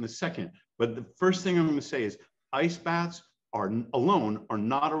helped in a second. But the first thing I'm going to say is ice baths alone are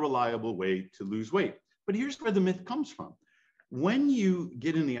not a reliable way to lose weight. But here's where the myth comes from. When you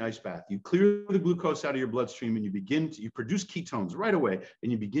get in the ice bath, you clear the glucose out of your bloodstream and you produce ketones right away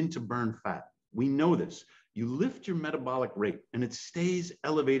and you begin to burn fat. We know this. You lift your metabolic rate and it stays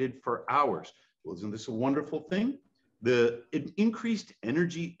elevated for hours. Well, isn't this a wonderful thing? The increased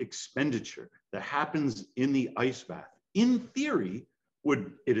energy expenditure that happens in the ice bath, in theory,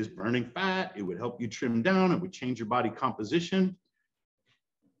 it is burning fat, it would help you trim down, it would change your body composition.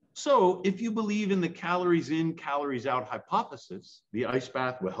 So if you believe in the calories in, calories out hypothesis, the ice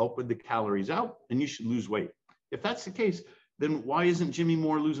bath will help with the calories out and you should lose weight. If that's the case, then why isn't Jimmy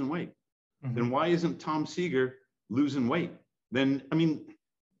Moore losing weight? Mm-hmm. Then why isn't Tom Seager losing weight? Then, I mean,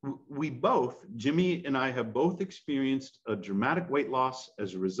 Jimmy and I have both experienced a dramatic weight loss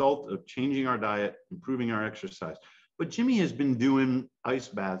as a result of changing our diet, improving our exercise. But Jimmy has been doing ice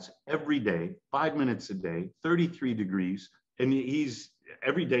baths every day, 5 minutes a day, 33 degrees. And he's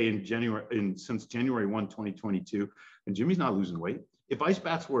every day since January 1, 2022. And Jimmy's not losing weight. If ice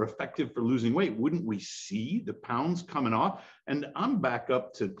baths were effective for losing weight, wouldn't we see the pounds coming off? And I'm back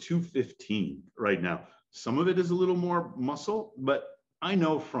up to 215 right now. Some of it is a little more muscle, but I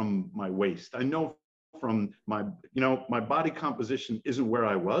know from my waist, I know from my body composition isn't where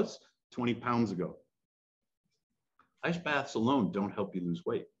I was 20 pounds ago. Ice baths alone don't help you lose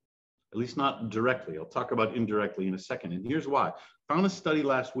weight, at least not directly. I'll talk about indirectly in a second. And here's why. I found a study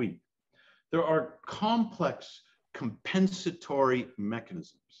last week. There are complex compensatory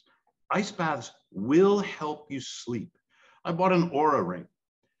mechanisms. Ice baths will help you sleep. I bought an Oura ring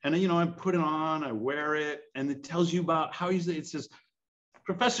and, you know, I put it on, I wear it, and it tells you about how easy it says,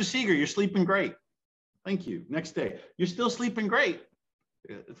 Professor Seager, you're sleeping great. Thank you. Next day, you're still sleeping great.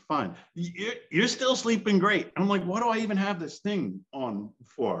 It's fine. You're still sleeping great. I'm like, what do I even have this thing on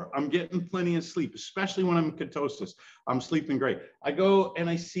for? I'm getting plenty of sleep, especially when I'm in ketosis. I'm sleeping great. I go and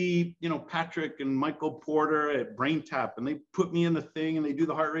I see, you know, Patrick and Michael Porter at Brain Tap, and they put me in the thing and they do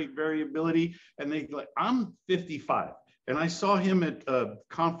the heart rate variability. And I'm 55. And I saw him at a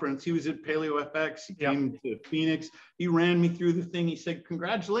conference. He was at Paleo FX. He came to Phoenix. He ran me through the thing. He said,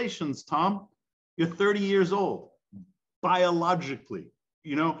 congratulations, Tom. You're 30 years old. Biologically,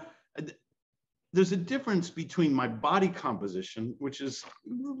 you know, there's a difference between my body composition, which is a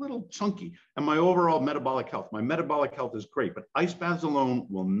little chunky, and my overall metabolic health. My metabolic health is great, but ice baths alone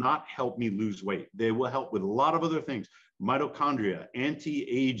will not help me lose weight. They will help with a lot of other things. Mitochondria,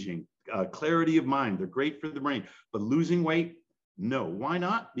 anti-aging, clarity of mind. They're great for the brain, but losing weight, no. Why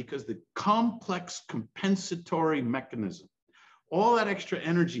not? Because the complex compensatory mechanism, all that extra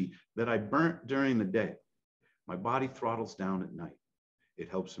energy that I burnt during the day, my body throttles down at night. It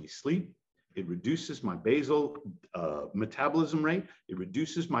helps me sleep. It reduces my basal metabolism rate. It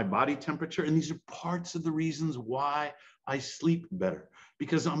reduces my body temperature. And these are parts of the reasons why I sleep better,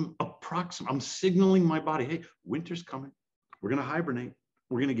 because I'm signaling my body, hey, winter's coming. We're going to hibernate.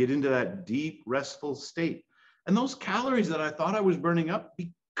 We're going to get into that deep, restful state. And those calories that I thought I was burning up,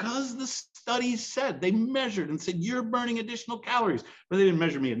 because the studies said, they measured and said, you're burning additional calories, but they didn't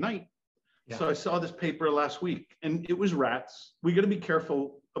measure me at night. Yeah. So I saw this paper last week, and it was rats. We got to be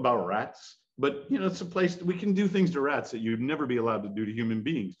careful about rats, but you know, it's a place that we can do things to rats that you'd never be allowed to do to human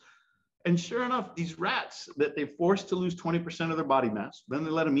beings. And sure enough, these rats that they forced to lose 20% of their body mass, then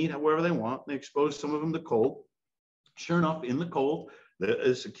they let them eat wherever they want. They expose some of them to cold. Sure enough, in the cold,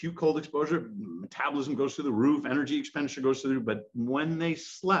 this acute cold exposure, metabolism goes through the roof, energy expenditure goes through the roof. But when they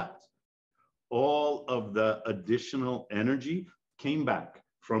slept, all of the additional energy came back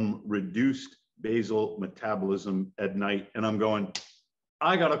from reduced basal metabolism at night. And I'm going,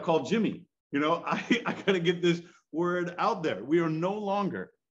 I got to call Jimmy. You know, I got to get this word out there. We are no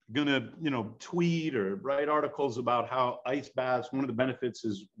longer going to, tweet or write articles about how ice baths, one of the benefits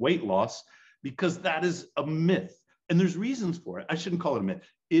is weight loss, because that is a myth. And there's reasons for it. I shouldn't call it a myth.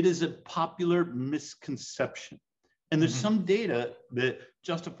 It is a popular misconception. And there's some data that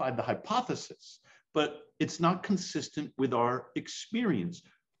justified the hypothesis, but it's not consistent with our experience.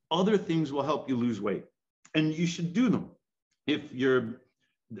 Other things will help you lose weight, and you should do them. I'm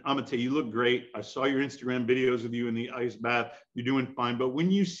gonna tell you, you look great. I saw your Instagram videos of you in the ice bath. You're doing fine. But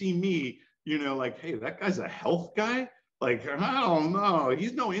when you see me, like, hey, that guy's a health guy. Like, I don't know.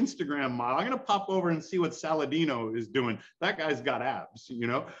 He's no Instagram model. I'm gonna pop over and see what Saladino is doing. That guy's got abs.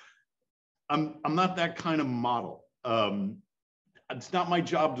 I'm not that kind of model. It's not my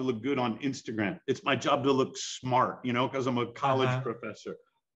job to look good on Instagram. It's my job to look smart, because I'm a college professor.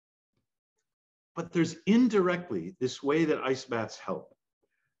 But there's indirectly this way that ice baths help.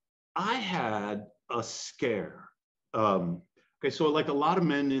 I had a scare. So like a lot of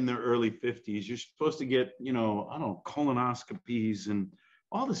men in their early 50s, you're supposed to get, colonoscopies and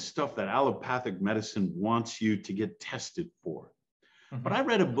all this stuff that allopathic medicine wants you to get tested for. But I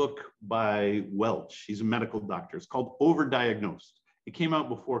read a book by Welch. He's a medical doctor. It's called Overdiagnosed. It came out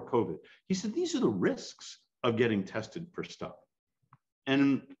before COVID. He said, these are the risks of getting tested for stuff.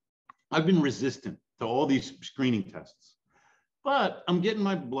 And I've been resistant to all these screening tests, but I'm getting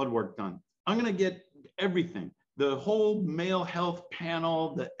my blood work done. I'm going to get everything, the whole male health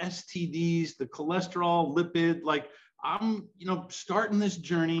panel, the STDs, the cholesterol, lipid, like I'm, starting this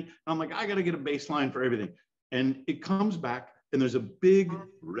journey. I'm like, I got to get a baseline for everything. And it comes back and there's a big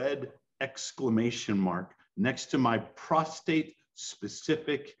red exclamation mark next to my prostate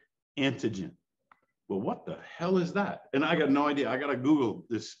specific antigen. Well, what the hell is that? And I got no idea. I got to Google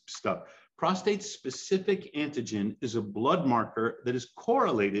this stuff. Prostate specific antigen is a blood marker that is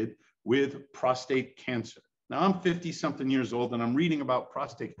correlated with prostate cancer. Now I'm 50 something years old and I'm reading about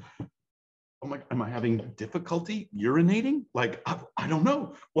prostate. I'm like, am I having difficulty urinating? Like, I don't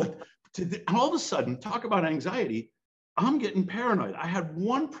know what. All of a sudden, talk about anxiety. I'm getting paranoid. I had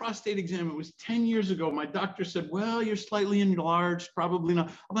one prostate exam. It was 10 years ago. My doctor said, well, you're slightly enlarged, probably not.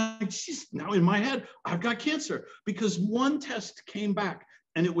 I'm like, geez, now in my head, I've got cancer because one test came back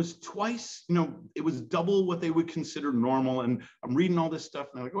and it was twice, it was double what they would consider normal. And I'm reading all this stuff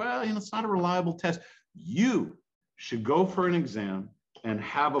and they're like, well, it's not a reliable test. You should go for an exam and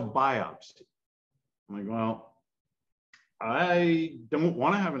have a biopsy. I'm like, well, I don't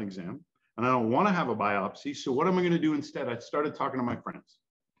want to have an exam. And I don't want to have a biopsy. So what am I going to do instead? I started talking to my friends.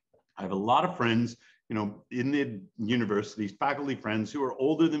 I have a lot of friends, in the universities, faculty friends who are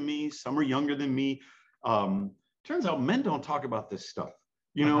older than me. Some are younger than me. Turns out men don't talk about this stuff.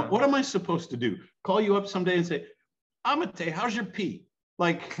 What am I supposed to do? Call you up someday and say, Amate, how's your pee?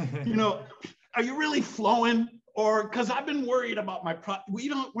 Like, are you really flowing? Or because I've been worried about my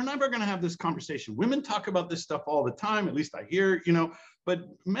we're never going to have this conversation. Women talk about this stuff all the time. At least I hear, but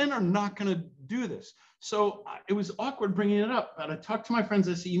men are not going to do this. So it was awkward bringing it up. But I talked to my friends.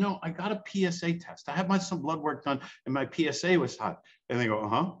 I said, I got a PSA test. I had some blood work done and my PSA was high. And they go,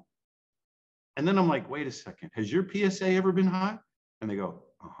 uh-huh. And then I'm like, wait a second. Has your PSA ever been high? And they go,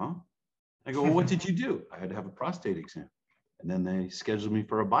 uh-huh. I go, well, what did you do? I had to have a prostate exam. And then they scheduled me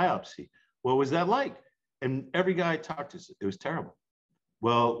for a biopsy. What was that like? And every guy I talked to said, it was terrible.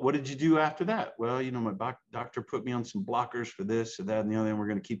 Well, what did you do after that? Well, my doctor put me on some blockers for this or that and the other, and we're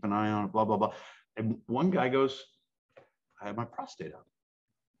going to keep an eye on it, blah, blah, blah. And one guy goes, I had my prostate out.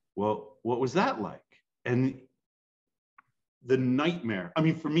 Well, what was that like? And the nightmare,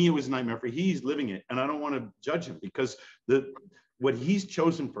 for me, it was a nightmare. He's living it. And I don't want to judge him because what he's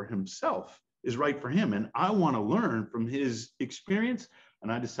chosen for himself is right for him. And I want to learn from his experience.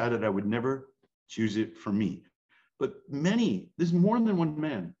 And I decided I would never choose it for me. But there's more than one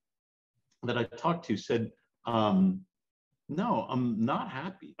man that I talked to said, no, I'm not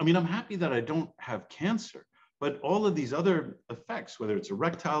happy. I'm happy that I don't have cancer, but all of these other effects, whether it's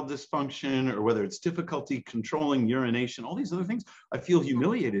erectile dysfunction or whether it's difficulty controlling urination, all these other things, I feel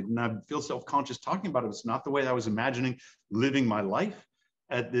humiliated and I feel self-conscious talking about it. It's not the way I was imagining living my life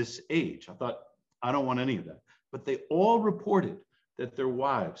at this age. I thought, I don't want any of that. But they all reported that their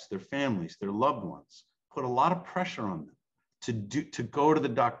wives, their families, their loved ones put a lot of pressure on them to go to the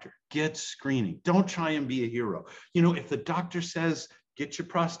doctor, get screening. Don't try and be a hero. If the doctor says, get your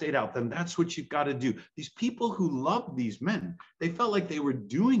prostate out, then that's what you've got to do. These people who loved these men, they felt like they were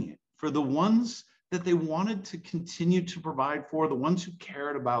doing it for the ones that they wanted to continue to provide for the ones who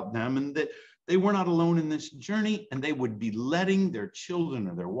cared about them, and that they were not alone in this journey, and they would be letting their children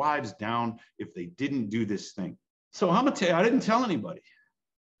or their wives down if they didn't do this thing. So I'm gonna tell you, I didn't tell anybody.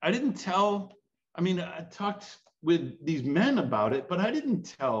 I talked with these men about it, but I didn't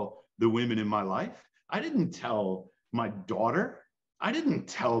tell the women in my life. I didn't tell my daughter. I didn't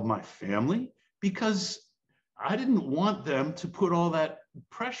tell my family, because I didn't want them to put all that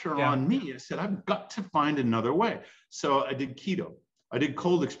pressure on me. I said, I've got to find another way. So I did keto. I did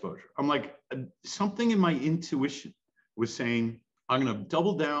cold exposure. I'm like, something in my intuition was saying, I'm going to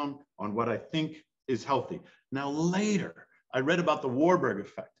double down on what I think is healthy. Now, later, I read about the Warburg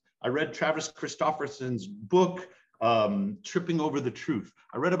effect. I read Travis Christofferson's book, Tripping Over the Truth.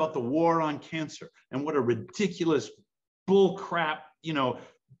 I read about the war on cancer and what a ridiculous bull crap,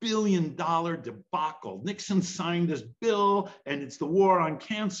 billion-dollar debacle. Nixon signed this bill, and it's the war on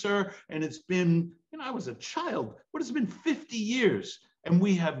cancer, and it's been, I was a child. What has it been, 50 years? And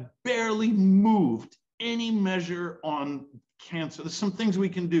we have barely moved any measure on cancer. There's some things we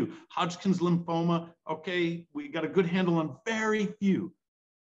can do. Hodgkin's lymphoma, okay, we got a good handle on very few.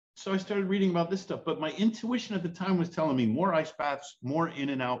 So I started reading about this stuff, but my intuition at the time was telling me more ice baths, more in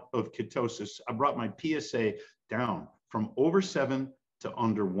and out of ketosis. I brought my PSA down from over 7 to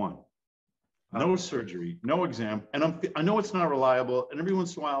under 1. No surgery, no exam. And I know it's not reliable, and every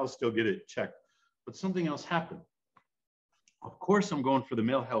once in a while I'll still get it checked, but something else happened. Of course, I'm going for the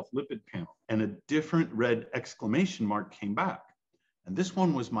male health lipid panel, and a different red exclamation mark came back. And this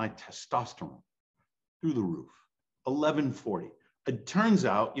one was my testosterone through the roof, 1140. It turns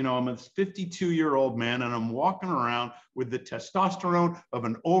out, I'm a 52-year-old man, and I'm walking around with the testosterone of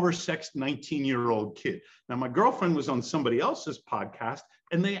an oversexed 19-year-old kid. Now, my girlfriend was on somebody else's podcast,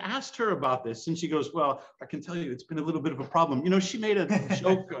 and they asked her about this, and she goes, well, I can tell you it's been a little bit of a problem. She made a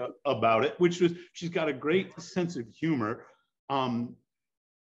joke about it, which was, she's got a great sense of humor.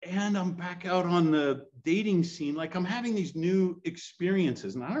 And I'm back out on the dating scene. Like, I'm having these new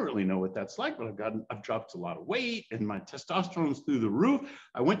experiences, and I don't really know what that's like, but I've dropped a lot of weight, and my testosterone's through the roof.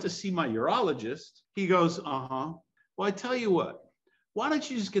 I went to see my urologist. He goes, well, I tell you what, why don't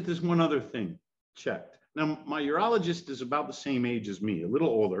you just get this one other thing checked? Now, my urologist is about the same age as me, a little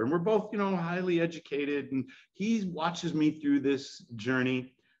older, and we're both, highly educated, and he watches me through this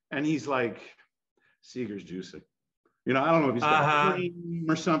journey, and he's like, Seager's juicing. I don't know if he's got cream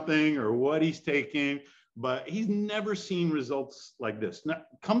or something or what he's taking, but he's never seen results like this. Now,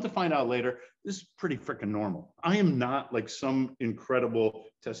 come to find out later, this is pretty freaking normal. I am not like some incredible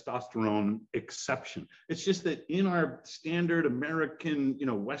testosterone exception. It's just that in our standard American,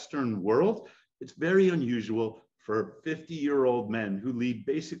 Western world, it's very unusual for 50-year-old men who lead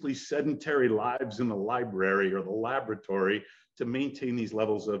basically sedentary lives in the library or the laboratory to maintain these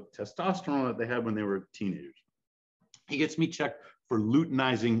levels of testosterone that they had when they were teenagers. He gets me checked for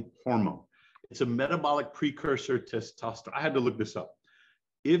luteinizing hormone. It's a metabolic precursor to testosterone. I had to look this up.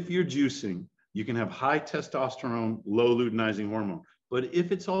 If you're juicing, you can have high testosterone, low luteinizing hormone. But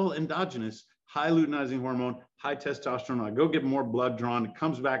if it's all endogenous, high luteinizing hormone, high testosterone, I go get more blood drawn. It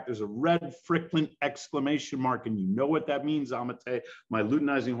comes back. There's a red frequent exclamation mark. And you know what that means, Amate. My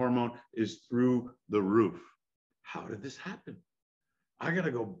luteinizing hormone is through the roof. How did this happen? I got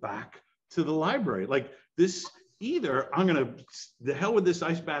to go back to the library. Like this. Either I'm going to, the hell with this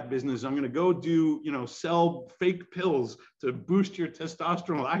ice bath business, I'm going to go do, sell fake pills to boost your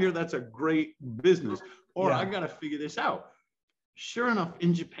testosterone. I hear that's a great business. Or I got to figure this out. Sure enough,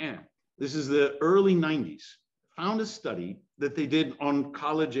 in Japan, this is the early 90s, found a study that they did on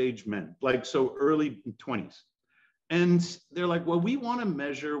college-age men, like so early 20s. And they're like, well, we want to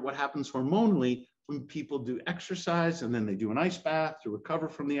measure what happens hormonally when people do exercise and then they do an ice bath to recover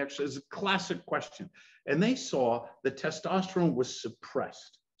from the exercise. It's a classic question. And they saw that testosterone was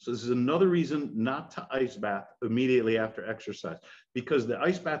suppressed. So this is another reason not to ice bath immediately after exercise, because the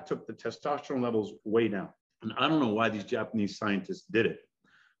ice bath took the testosterone levels way down. And I don't know why these Japanese scientists did it,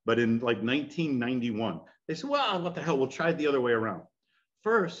 but in like 1991, they said, well, what the hell, we'll try it the other way around.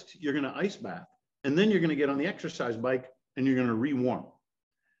 First, you're going to ice bath, and then you're going to get on the exercise bike and you're going to rewarm.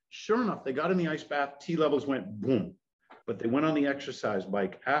 Sure enough, they got in the ice bath, T levels went boom, but they went on the exercise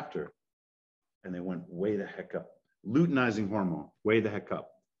bike after, and they went way the heck up. Luteinizing hormone, way the heck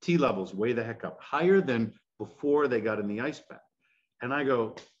up. T levels, way the heck up. Higher than before they got in the ice bath. And I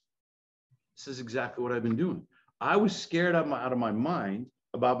go, this is exactly what I've been doing. I was scared out of my mind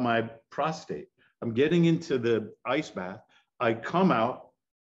about my prostate. I'm getting into the ice bath. I come out,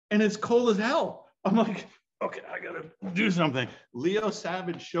 and it's cold as hell. I'm like, okay, I got to do something. Leo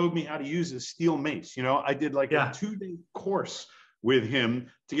Savage showed me how to use a steel mace. I did like a 2-day course with him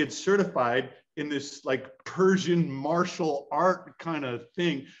to get certified in this like Persian martial art kind of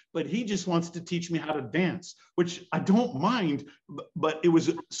thing, but he just wants to teach me how to dance, which I don't mind. But it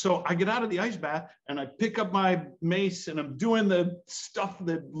was, so I get out of the ice bath and I pick up my mace and I'm doing the stuff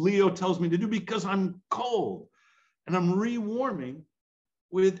that Leo tells me to do because I'm cold, and I'm rewarming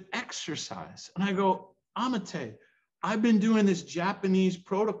with exercise. And I go, Amate, I've been doing this Japanese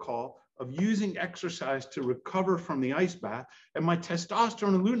protocol of using exercise to recover from the ice bath, and my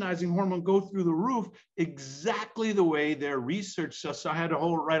testosterone and luteinizing hormone go through the roof exactly the way their research says. So I had to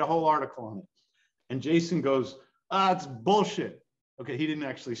write a whole article on it. And Jason goes, it's bullshit. Okay, he didn't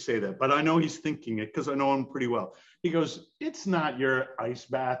actually say that, but I know he's thinking it because I know him pretty well. He goes, it's not your ice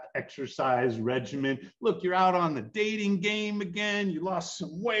bath exercise regimen. Look, you're out on the dating game again. You lost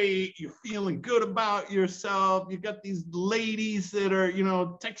some weight. You're feeling good about yourself. You got these ladies that are, you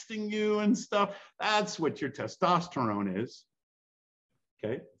know, texting you and stuff. That's what your testosterone is.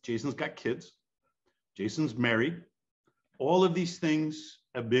 Okay, Jason's got kids. Jason's married. All of these things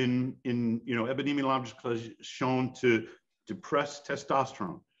have been in, you know, epidemiologically shown to depress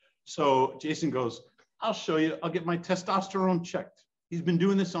testosterone. So Jason goes, I'll show you. I'll get my testosterone checked. He's been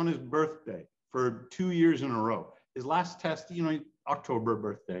doing this on his birthday for 2 years in a row. His last test, you know, October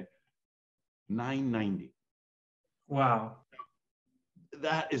birthday, 990. Wow.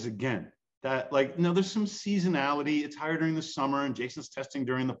 That is, again, that like, no, there's some seasonality. It's higher during the summer and Jason's testing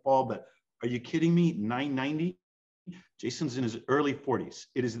during the fall, but are you kidding me? 990? Jason's in his early 40s.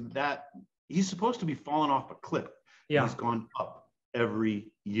 It is that he's supposed to be falling off a cliff. Yeah. He's gone up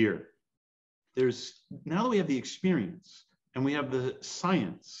every year. Now that we have the experience and we have the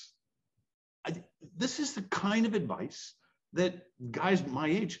science, this is the kind of advice that guys my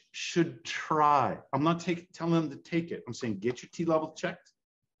age should try. I'm not telling them to take it. I'm saying, get your T level checked,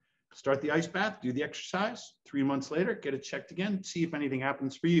 start the ice bath, do the exercise. 3 months later, get it checked again, see if anything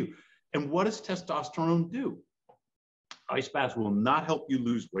happens for you. And what does testosterone do? Ice baths will not help you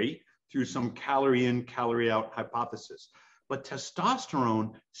lose weight through some calorie in, calorie out hypothesis. But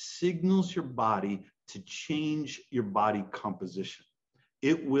testosterone signals your body to change your body composition.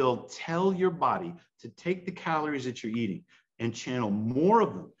 It will tell your body to take the calories that you're eating and channel more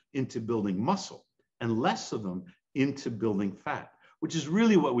of them into building muscle and less of them into building fat, which is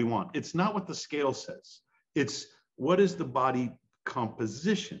really what we want. It's not what the scale says. It's what is the body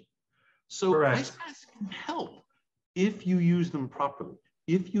composition. So correct. Ice baths can help if you use them properly.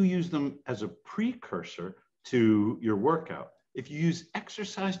 If you use them as a precursor to your workout, if you use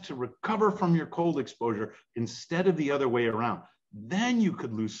exercise to recover from your cold exposure instead of the other way around, then you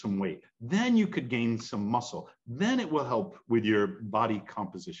could lose some weight. Then you could gain some muscle. Then it will help with your body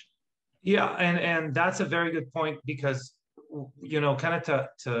composition. Yeah, and that's a very good point because, you know, kind of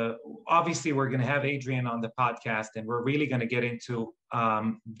to obviously we're going to have Adrian on the podcast and we're really going to get into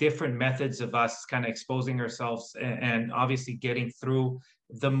different methods of us kind of exposing ourselves and obviously getting through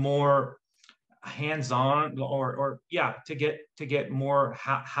the more hands-on or to get more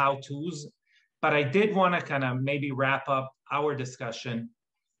how-tos. But I did want to kind of maybe wrap up our discussion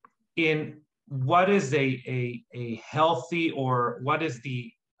in what is a healthy, or what is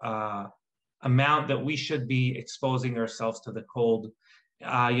the amount that we should be exposing ourselves to the cold,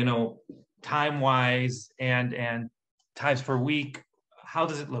 you know, time-wise and times per week. How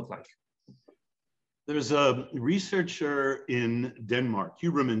does it look like? There's a researcher in Denmark.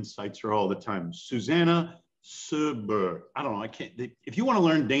 Huberman cites her all the time. Susanna Seager. I don't know. I can't. If you want to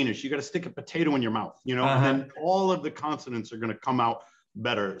learn Danish, you got to stick a potato in your mouth, you know, and then all of the consonants are going to come out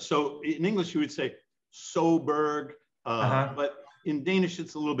better. So in English, you would say Soberg, but in Danish,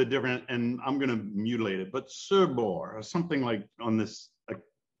 it's a little bit different, and I'm going to mutilate it. But Søborg or something like on this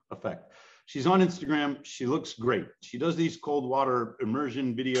effect. She's on Instagram. She looks great. She does these cold water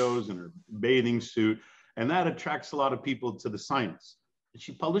immersion videos in her bathing suit, and that attracts a lot of people to the science.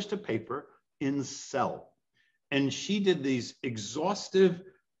 She published a paper in Cell, and she did these exhaustive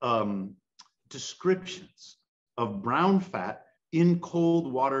descriptions of brown fat in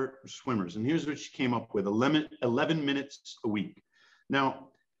cold water swimmers. And here's what she came up with: 11 minutes a week.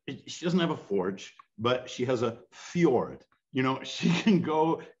 Now, she doesn't have a forge, but she has a fjord. You know, she can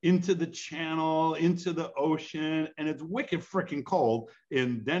go into the channel, into the ocean, and it's wicked freaking cold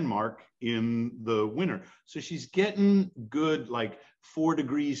in Denmark in the winter. So she's getting good, like 4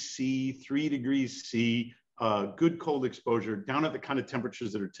 degrees C, 3 degrees C, good cold exposure down at the kind of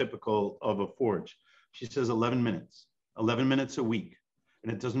temperatures that are typical of a forge. She says 11 minutes a week.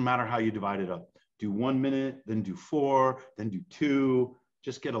 And it doesn't matter how you divide it up. Do 1 minute, then do 4, then do 2.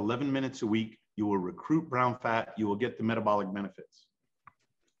 Just get 11 minutes a week. You will recruit brown fat. You will get the metabolic benefits.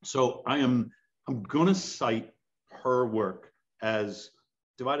 So I'm going to cite her work as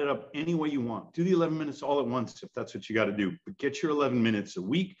divide it up any way you want. Do the 11 minutes all at once if that's what you got to do. But get your 11 minutes a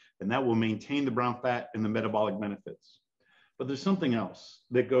week, and that will maintain the brown fat and the metabolic benefits. But there's something else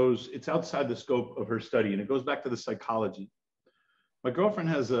that goes, it's outside the scope of her study, and it goes back to the psychology. My girlfriend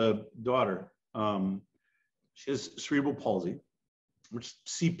has a daughter. She has cerebral palsy, which is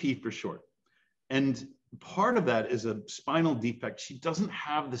CP for short. And part of that is a spinal defect. She doesn't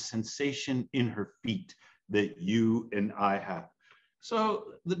have the sensation in her feet that you and I have.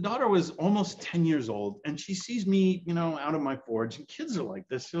 So the daughter was almost 10 years old, and she sees me, you know, out of my forge, and kids are like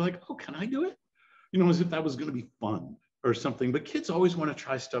this. They're like, oh, can I do it? You know, as if that was going to be fun or something. But kids always want to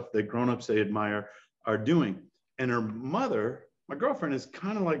try stuff that grown-ups they admire are doing. And her mother, my girlfriend, is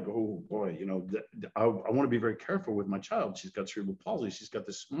kind of like, oh boy, you know, I want to be very careful with my child. She's got cerebral palsy. She's got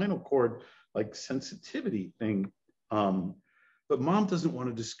this spinal cord like sensitivity thing. But mom doesn't want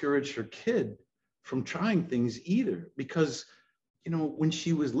to discourage her kid from trying things either, because, you know, when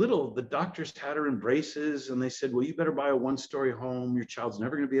she was little, the doctors had her in braces, and they said, well, you better buy a one-story home. Your child's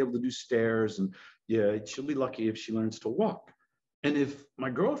never going to be able to do stairs. And yeah, she'll be lucky if she learns to walk. And if my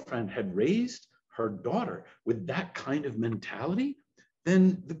girlfriend had raised her daughter with that kind of mentality,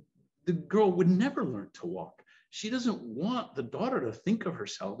 then the girl would never learn to walk. She doesn't want the daughter to think of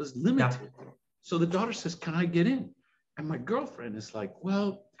herself as limited. Yeah. So the daughter says, can I get in? And my girlfriend is like,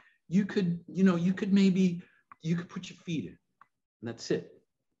 well, you could put your feet in, and that's it.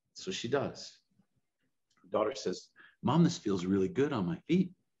 So she does. The daughter says, Mom, this feels really good on my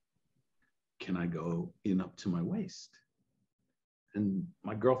feet. Can I go in up to my waist? And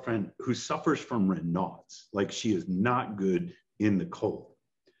my girlfriend, who suffers from Raynaud's, like she is not good in the cold.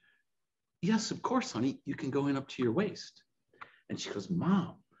 Yes, of course, honey, you can go in up to your waist. And she goes,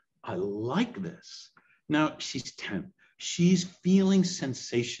 Mom, I like this. Now she's 10. She's feeling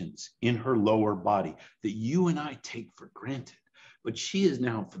sensations in her lower body that you and I take for granted. But she is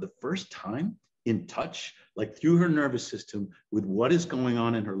now, for the first time, in touch, like through her nervous system, with what is going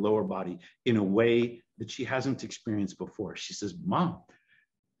on in her lower body in a way that she hasn't experienced before. She says, Mom,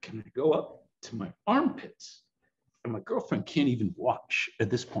 can I go up to my armpits? And my girlfriend can't even watch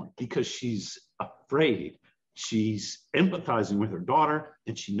at this point because she's afraid. She's empathizing with her daughter,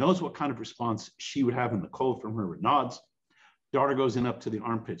 and she knows what kind of response she would have in the cold from her Raynaud's. Daughter goes in up to the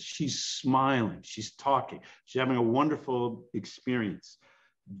armpits. She's smiling. She's talking. She's having a wonderful experience.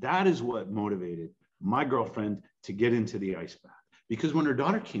 That is what motivated my girlfriend to get into the ice bath. Because when her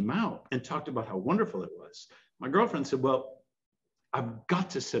daughter came out and talked about how wonderful it was, my girlfriend said, well, I've got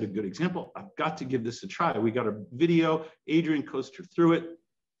to set a good example. I've got to give this a try. We got a video. Adrian coached her through it.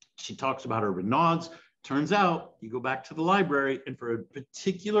 She talks about her Raynaud's. Turns out you go back to the library, and for a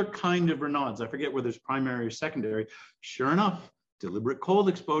particular kind of Raynaud's, I forget whether it's primary or secondary, sure enough, deliberate cold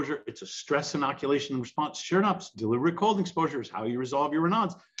exposure, it's a stress inoculation response. Sure enough, deliberate cold exposure is how you resolve your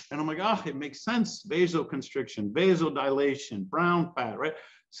Raynaud's. And I'm like, oh, it makes sense. Vasoconstriction, vasodilation, brown fat, right?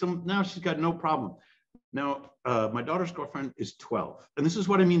 So now she's got no problem. Now, my daughter's girlfriend is 12. And this is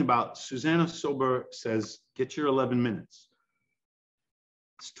what I mean about Susanna Sober says, get your 11 minutes.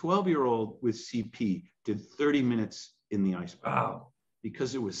 This 12-year-old with CP did 30 minutes in the ice bath. Wow.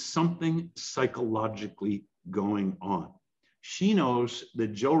 Because there was something psychologically going on. She knows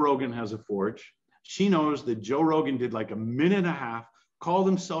that Joe Rogan has a forge. She knows that Joe Rogan did like a minute and a half, called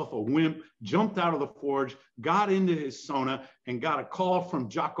himself a wimp, jumped out of the forge, got into his sauna, and got a call from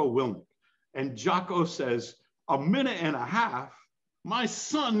Jocko Willink. And Jocko says, a minute and a half? My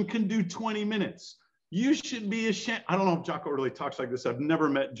son can do 20 minutes. You should be ashamed. I don't know if Jocko really talks like this. I've never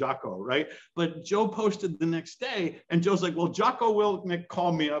met Jocko, right? But Joe posted the next day, and Joe's like, well, Jocko Willink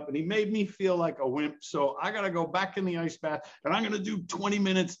called me up, and he made me feel like a wimp, so I got to go back in the ice bath, and I'm going to do 20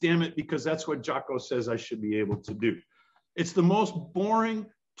 minutes, damn it, because that's what Jocko says I should be able to do. It's the most boring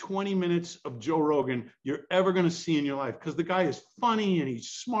 20 minutes of Joe Rogan you're ever going to see in your life, because the guy is funny, and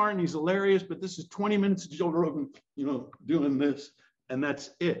he's smart, and he's hilarious, but this is 20 minutes of Joe Rogan, you know, doing this, and that's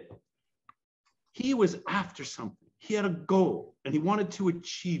it. He was after something. He had a goal, and he wanted to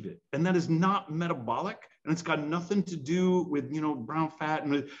achieve it. And that is not metabolic, and it's got nothing to do with, you know, brown fat.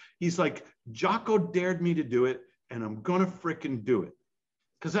 And he's like, Jocko dared me to do it, and I'm going to frickin' do it.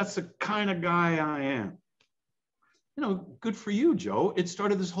 Because that's the kind of guy I am. You know, good for you, Joe. It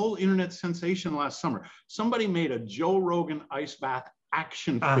started this whole internet sensation last summer. Somebody made a Joe Rogan ice bath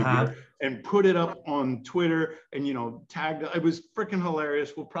action figure and put it up on Twitter and, you know, tagged it. It was freaking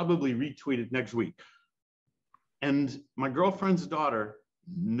hilarious. We'll probably retweet it next week. And my girlfriend's daughter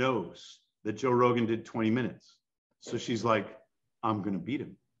knows that Joe Rogan did 20 minutes. So she's like, I'm going to beat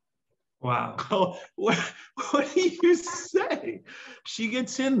him. Wow. Oh, what do you say? She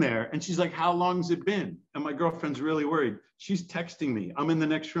gets in there and she's like, how long's it been? And my girlfriend's really worried. She's texting me. I'm in the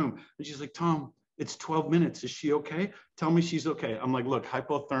next room. And she's like, Tom, it's 12 minutes. Is she okay? Tell me she's okay. I'm like, look,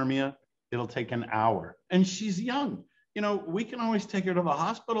 hypothermia, it'll take an hour. And she's young. You know, we can always take her to the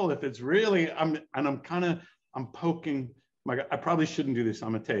hospital if it's really, I'm poking I probably shouldn't do this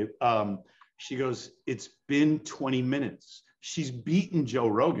on a tape. She goes, it's been 20 minutes. She's beaten Joe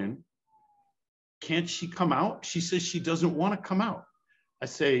Rogan. Can't she come out? She says she doesn't want to come out. I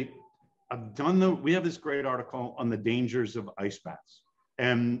say, we have this great article on the dangers of ice baths.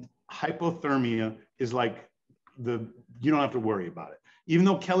 And hypothermia is like you don't have to worry about it. Even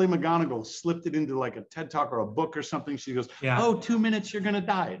though Kelly McGonigal slipped it into like a TED Talk or a book or something, she goes, oh, 2 minutes, you're going to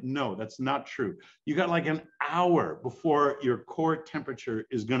die. No, that's not true. You got like an hour before your core temperature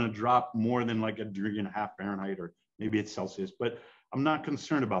is going to drop more than like 1.5 degrees Fahrenheit, or maybe it's Celsius, but I'm not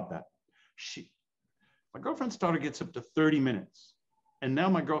concerned about that. My girlfriend's daughter gets up to 30 minutes. And now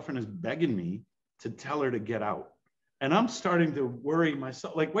my girlfriend is begging me to tell her to get out. And I'm starting to worry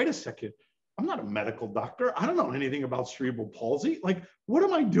myself, like, wait a second, I'm not a medical doctor. I don't know anything about cerebral palsy. Like, what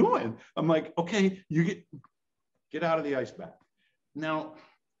am I doing? I'm like, okay, you get out of the ice bath. Now,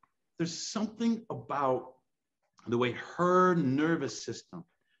 there's something about the way her nervous system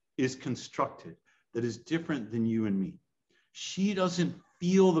is constructed that is different than you and me. She doesn't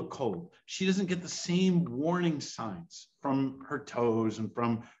feel the cold. She doesn't get the same warning signs from her toes and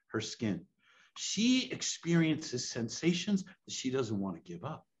from her skin. She experiences sensations that she doesn't want to give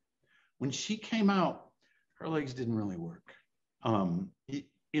up. When she came out, her legs didn't really work.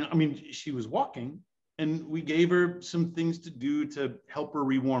 She was walking, and we gave her some things to do to help her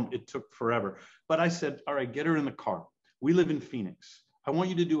rewarm. It took forever. But I said, all right, get her in the car. We live in Phoenix. I want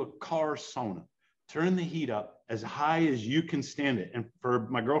you to do a car sauna. Turn the heat up as high as you can stand it. And for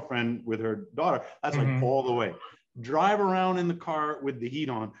my girlfriend with her daughter, that's like all the way. Drive around in the car with the heat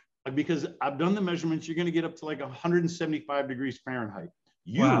on, because I've done the measurements. You're going to get up to like 175 degrees Fahrenheit.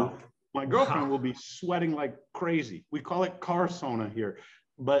 My girlfriend will be sweating like crazy. We call it car sauna here,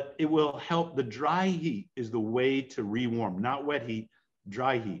 but it will help. The dry heat is the way to rewarm, not wet heat,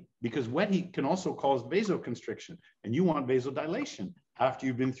 dry heat, because wet heat can also cause vasoconstriction, and you want vasodilation after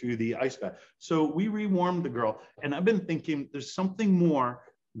you've been through the ice bath. So we rewarmed the girl, and I've been thinking there's something more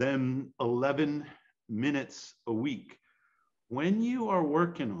than 11 minutes a week. When you are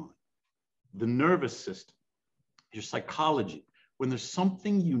working on the nervous system, your psychology, when there's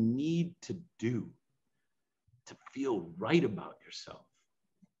something you need to do to feel right about yourself,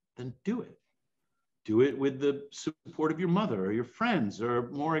 then do it. Do it with the support of your mother or your friends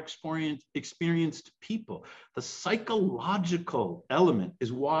or more experienced people. The psychological element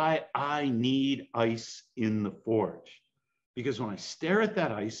is why I need ice in the forge. Because when I stare at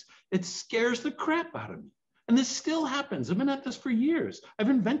that ice, it scares the crap out of me. And this still happens. I've been at this for years. I've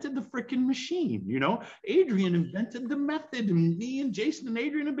invented the freaking machine, you know? Adrian invented the method, and me and Jason and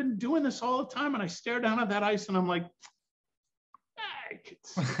Adrian have been doing this all the time. And I stare down at that ice and I'm like,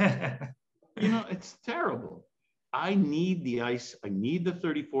 it's terrible. I need the ice. I need the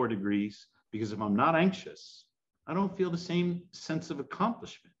 34 degrees, because if I'm not anxious, I don't feel the same sense of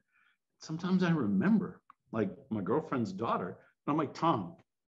accomplishment. Sometimes I remember, like, my girlfriend's daughter, and I'm like, Tom,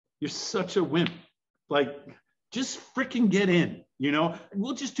 you're such a wimp. Like, just freaking get in, you know?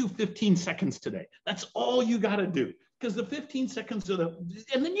 We'll just do 15 seconds today. That's all you got to do. Because the 15 seconds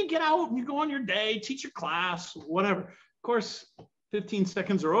and then you get out and you go on your day, teach your class, whatever. Of course, 15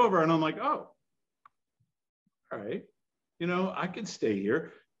 seconds are over and I'm like, oh, all right. You know, I could stay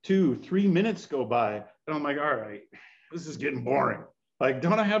here. 2-3 minutes go by and I'm like, all right, this is getting boring. Like,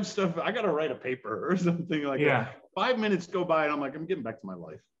 don't I have stuff? I got to write a paper or something like that. 5 minutes go by and I'm like, I'm getting back to my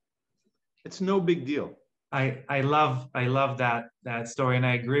life. It's no big deal. I love that story, and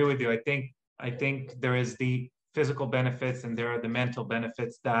I agree with you. I think there is the physical benefits and there are the mental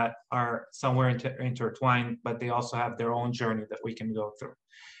benefits that are somewhere intertwined, but they also have their own journey that we can go through.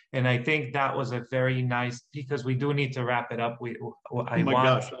 And I think that was a very nice, because we do need to wrap it up. I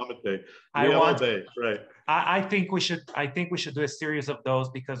think we should do a series of those,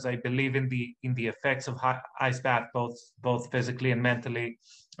 because I believe in the effects of ice bath, both physically and mentally.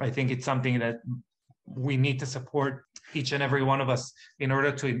 I think it's something that we need to support, each and every one of us, in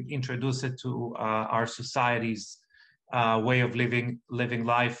order to introduce it to our society's way of living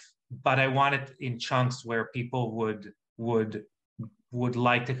life. But I want it in chunks where people would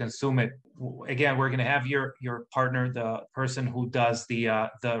like to consume it. Again, we're going to have your partner, the person who does the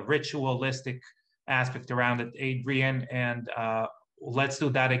ritualistic aspect around it, Adrian, and let's do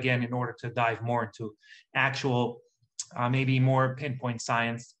that again in order to dive more into actual, maybe more pinpoint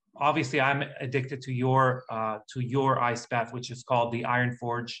science obviously I'm addicted to your ice bath, which is called the Iron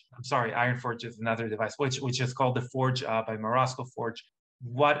Forge. I'm sorry, Iron Forge is another device, which is called the Forge by Morozko Forge.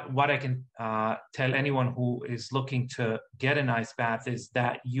 What I can tell anyone who is looking to get an ice bath is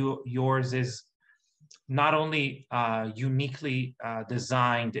that yours is not only uniquely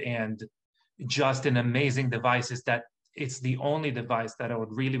designed and just an amazing device, is that it's the only device that I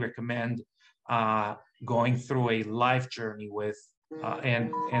would really recommend going through a life journey with,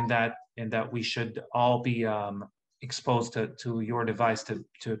 and that we should all be exposed to your device to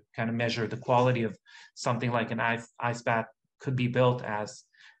kind of measure the quality of something like an ice bath could be built as.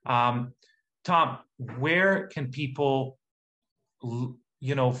 Tom, where can people,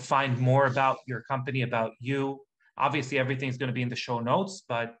 find more about your company, about you? Obviously, everything's going to be in the show notes,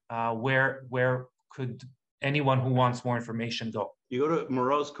 but where could anyone who wants more information go? You go to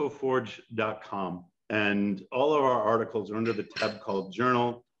morozkoforge.com, and all of our articles are under the tab called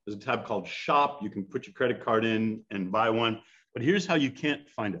Journal. There's a tab called Shop. You can put your credit card in and buy one. But here's how you can't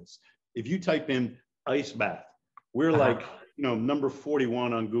find us. If you type in ice bath, we're like, number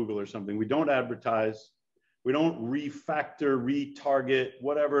 41 on Google or something. We don't advertise. We don't refactor, retarget,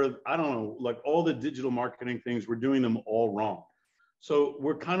 whatever. I don't know, like all the digital marketing things, we're doing them all wrong. So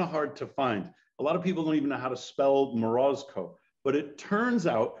we're kind of hard to find. A lot of people don't even know how to spell Morozko, but it turns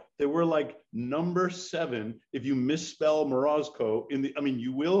out that we're like number 7 if you misspell Morozko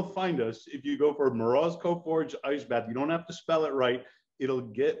you will find us if you go for Morozko Forge Ice Bath. You don't have to spell it right. It'll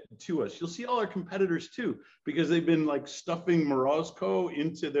get to us. You'll see all our competitors too, because they've been like stuffing Morozko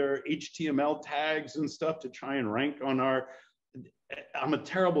into their HTML tags and stuff to try and rank on our. I'm a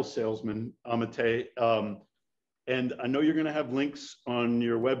terrible salesman, Amate. And I know you're going to have links on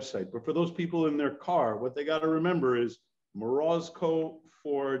your website, but for those people in their car, what they got to remember is Morozko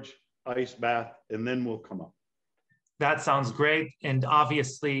Forge Ice Bath, and then we'll come up. That sounds great. And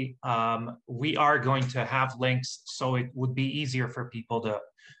obviously, we are going to have links, so it would be easier for people to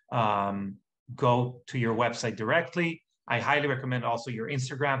go to your website directly. I highly recommend also your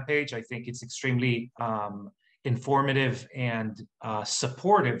Instagram page. I think it's extremely informative and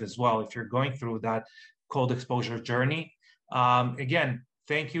supportive as well if you're going through that cold exposure journey. Again,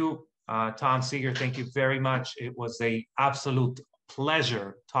 thank you, Tom Seager. Thank you very much. It was an absolute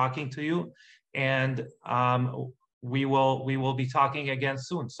pleasure talking to you. And we will be talking again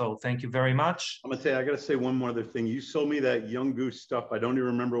soon. So thank you very much. I'm gonna say, I gotta say one more other thing. You sold me that Young Goose stuff. I don't even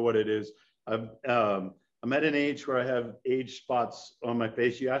remember what it is. I'm at an age where I have age spots on my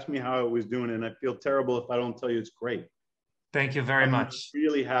face. You asked me how I was doing, and I feel terrible if I don't tell you it's great. Thank you very much. I'm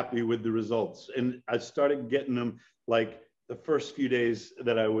really happy with the results. And I started getting them like the first few days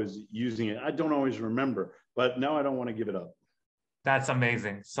that I was using it. I don't always remember, but now I don't want to give it up. That's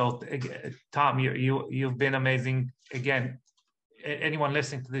amazing. So, Tom, you've been amazing. Again, anyone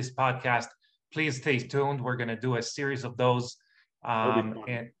listening to this podcast, please stay tuned. We're going to do a series of those. Thank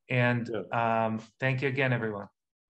you again, everyone.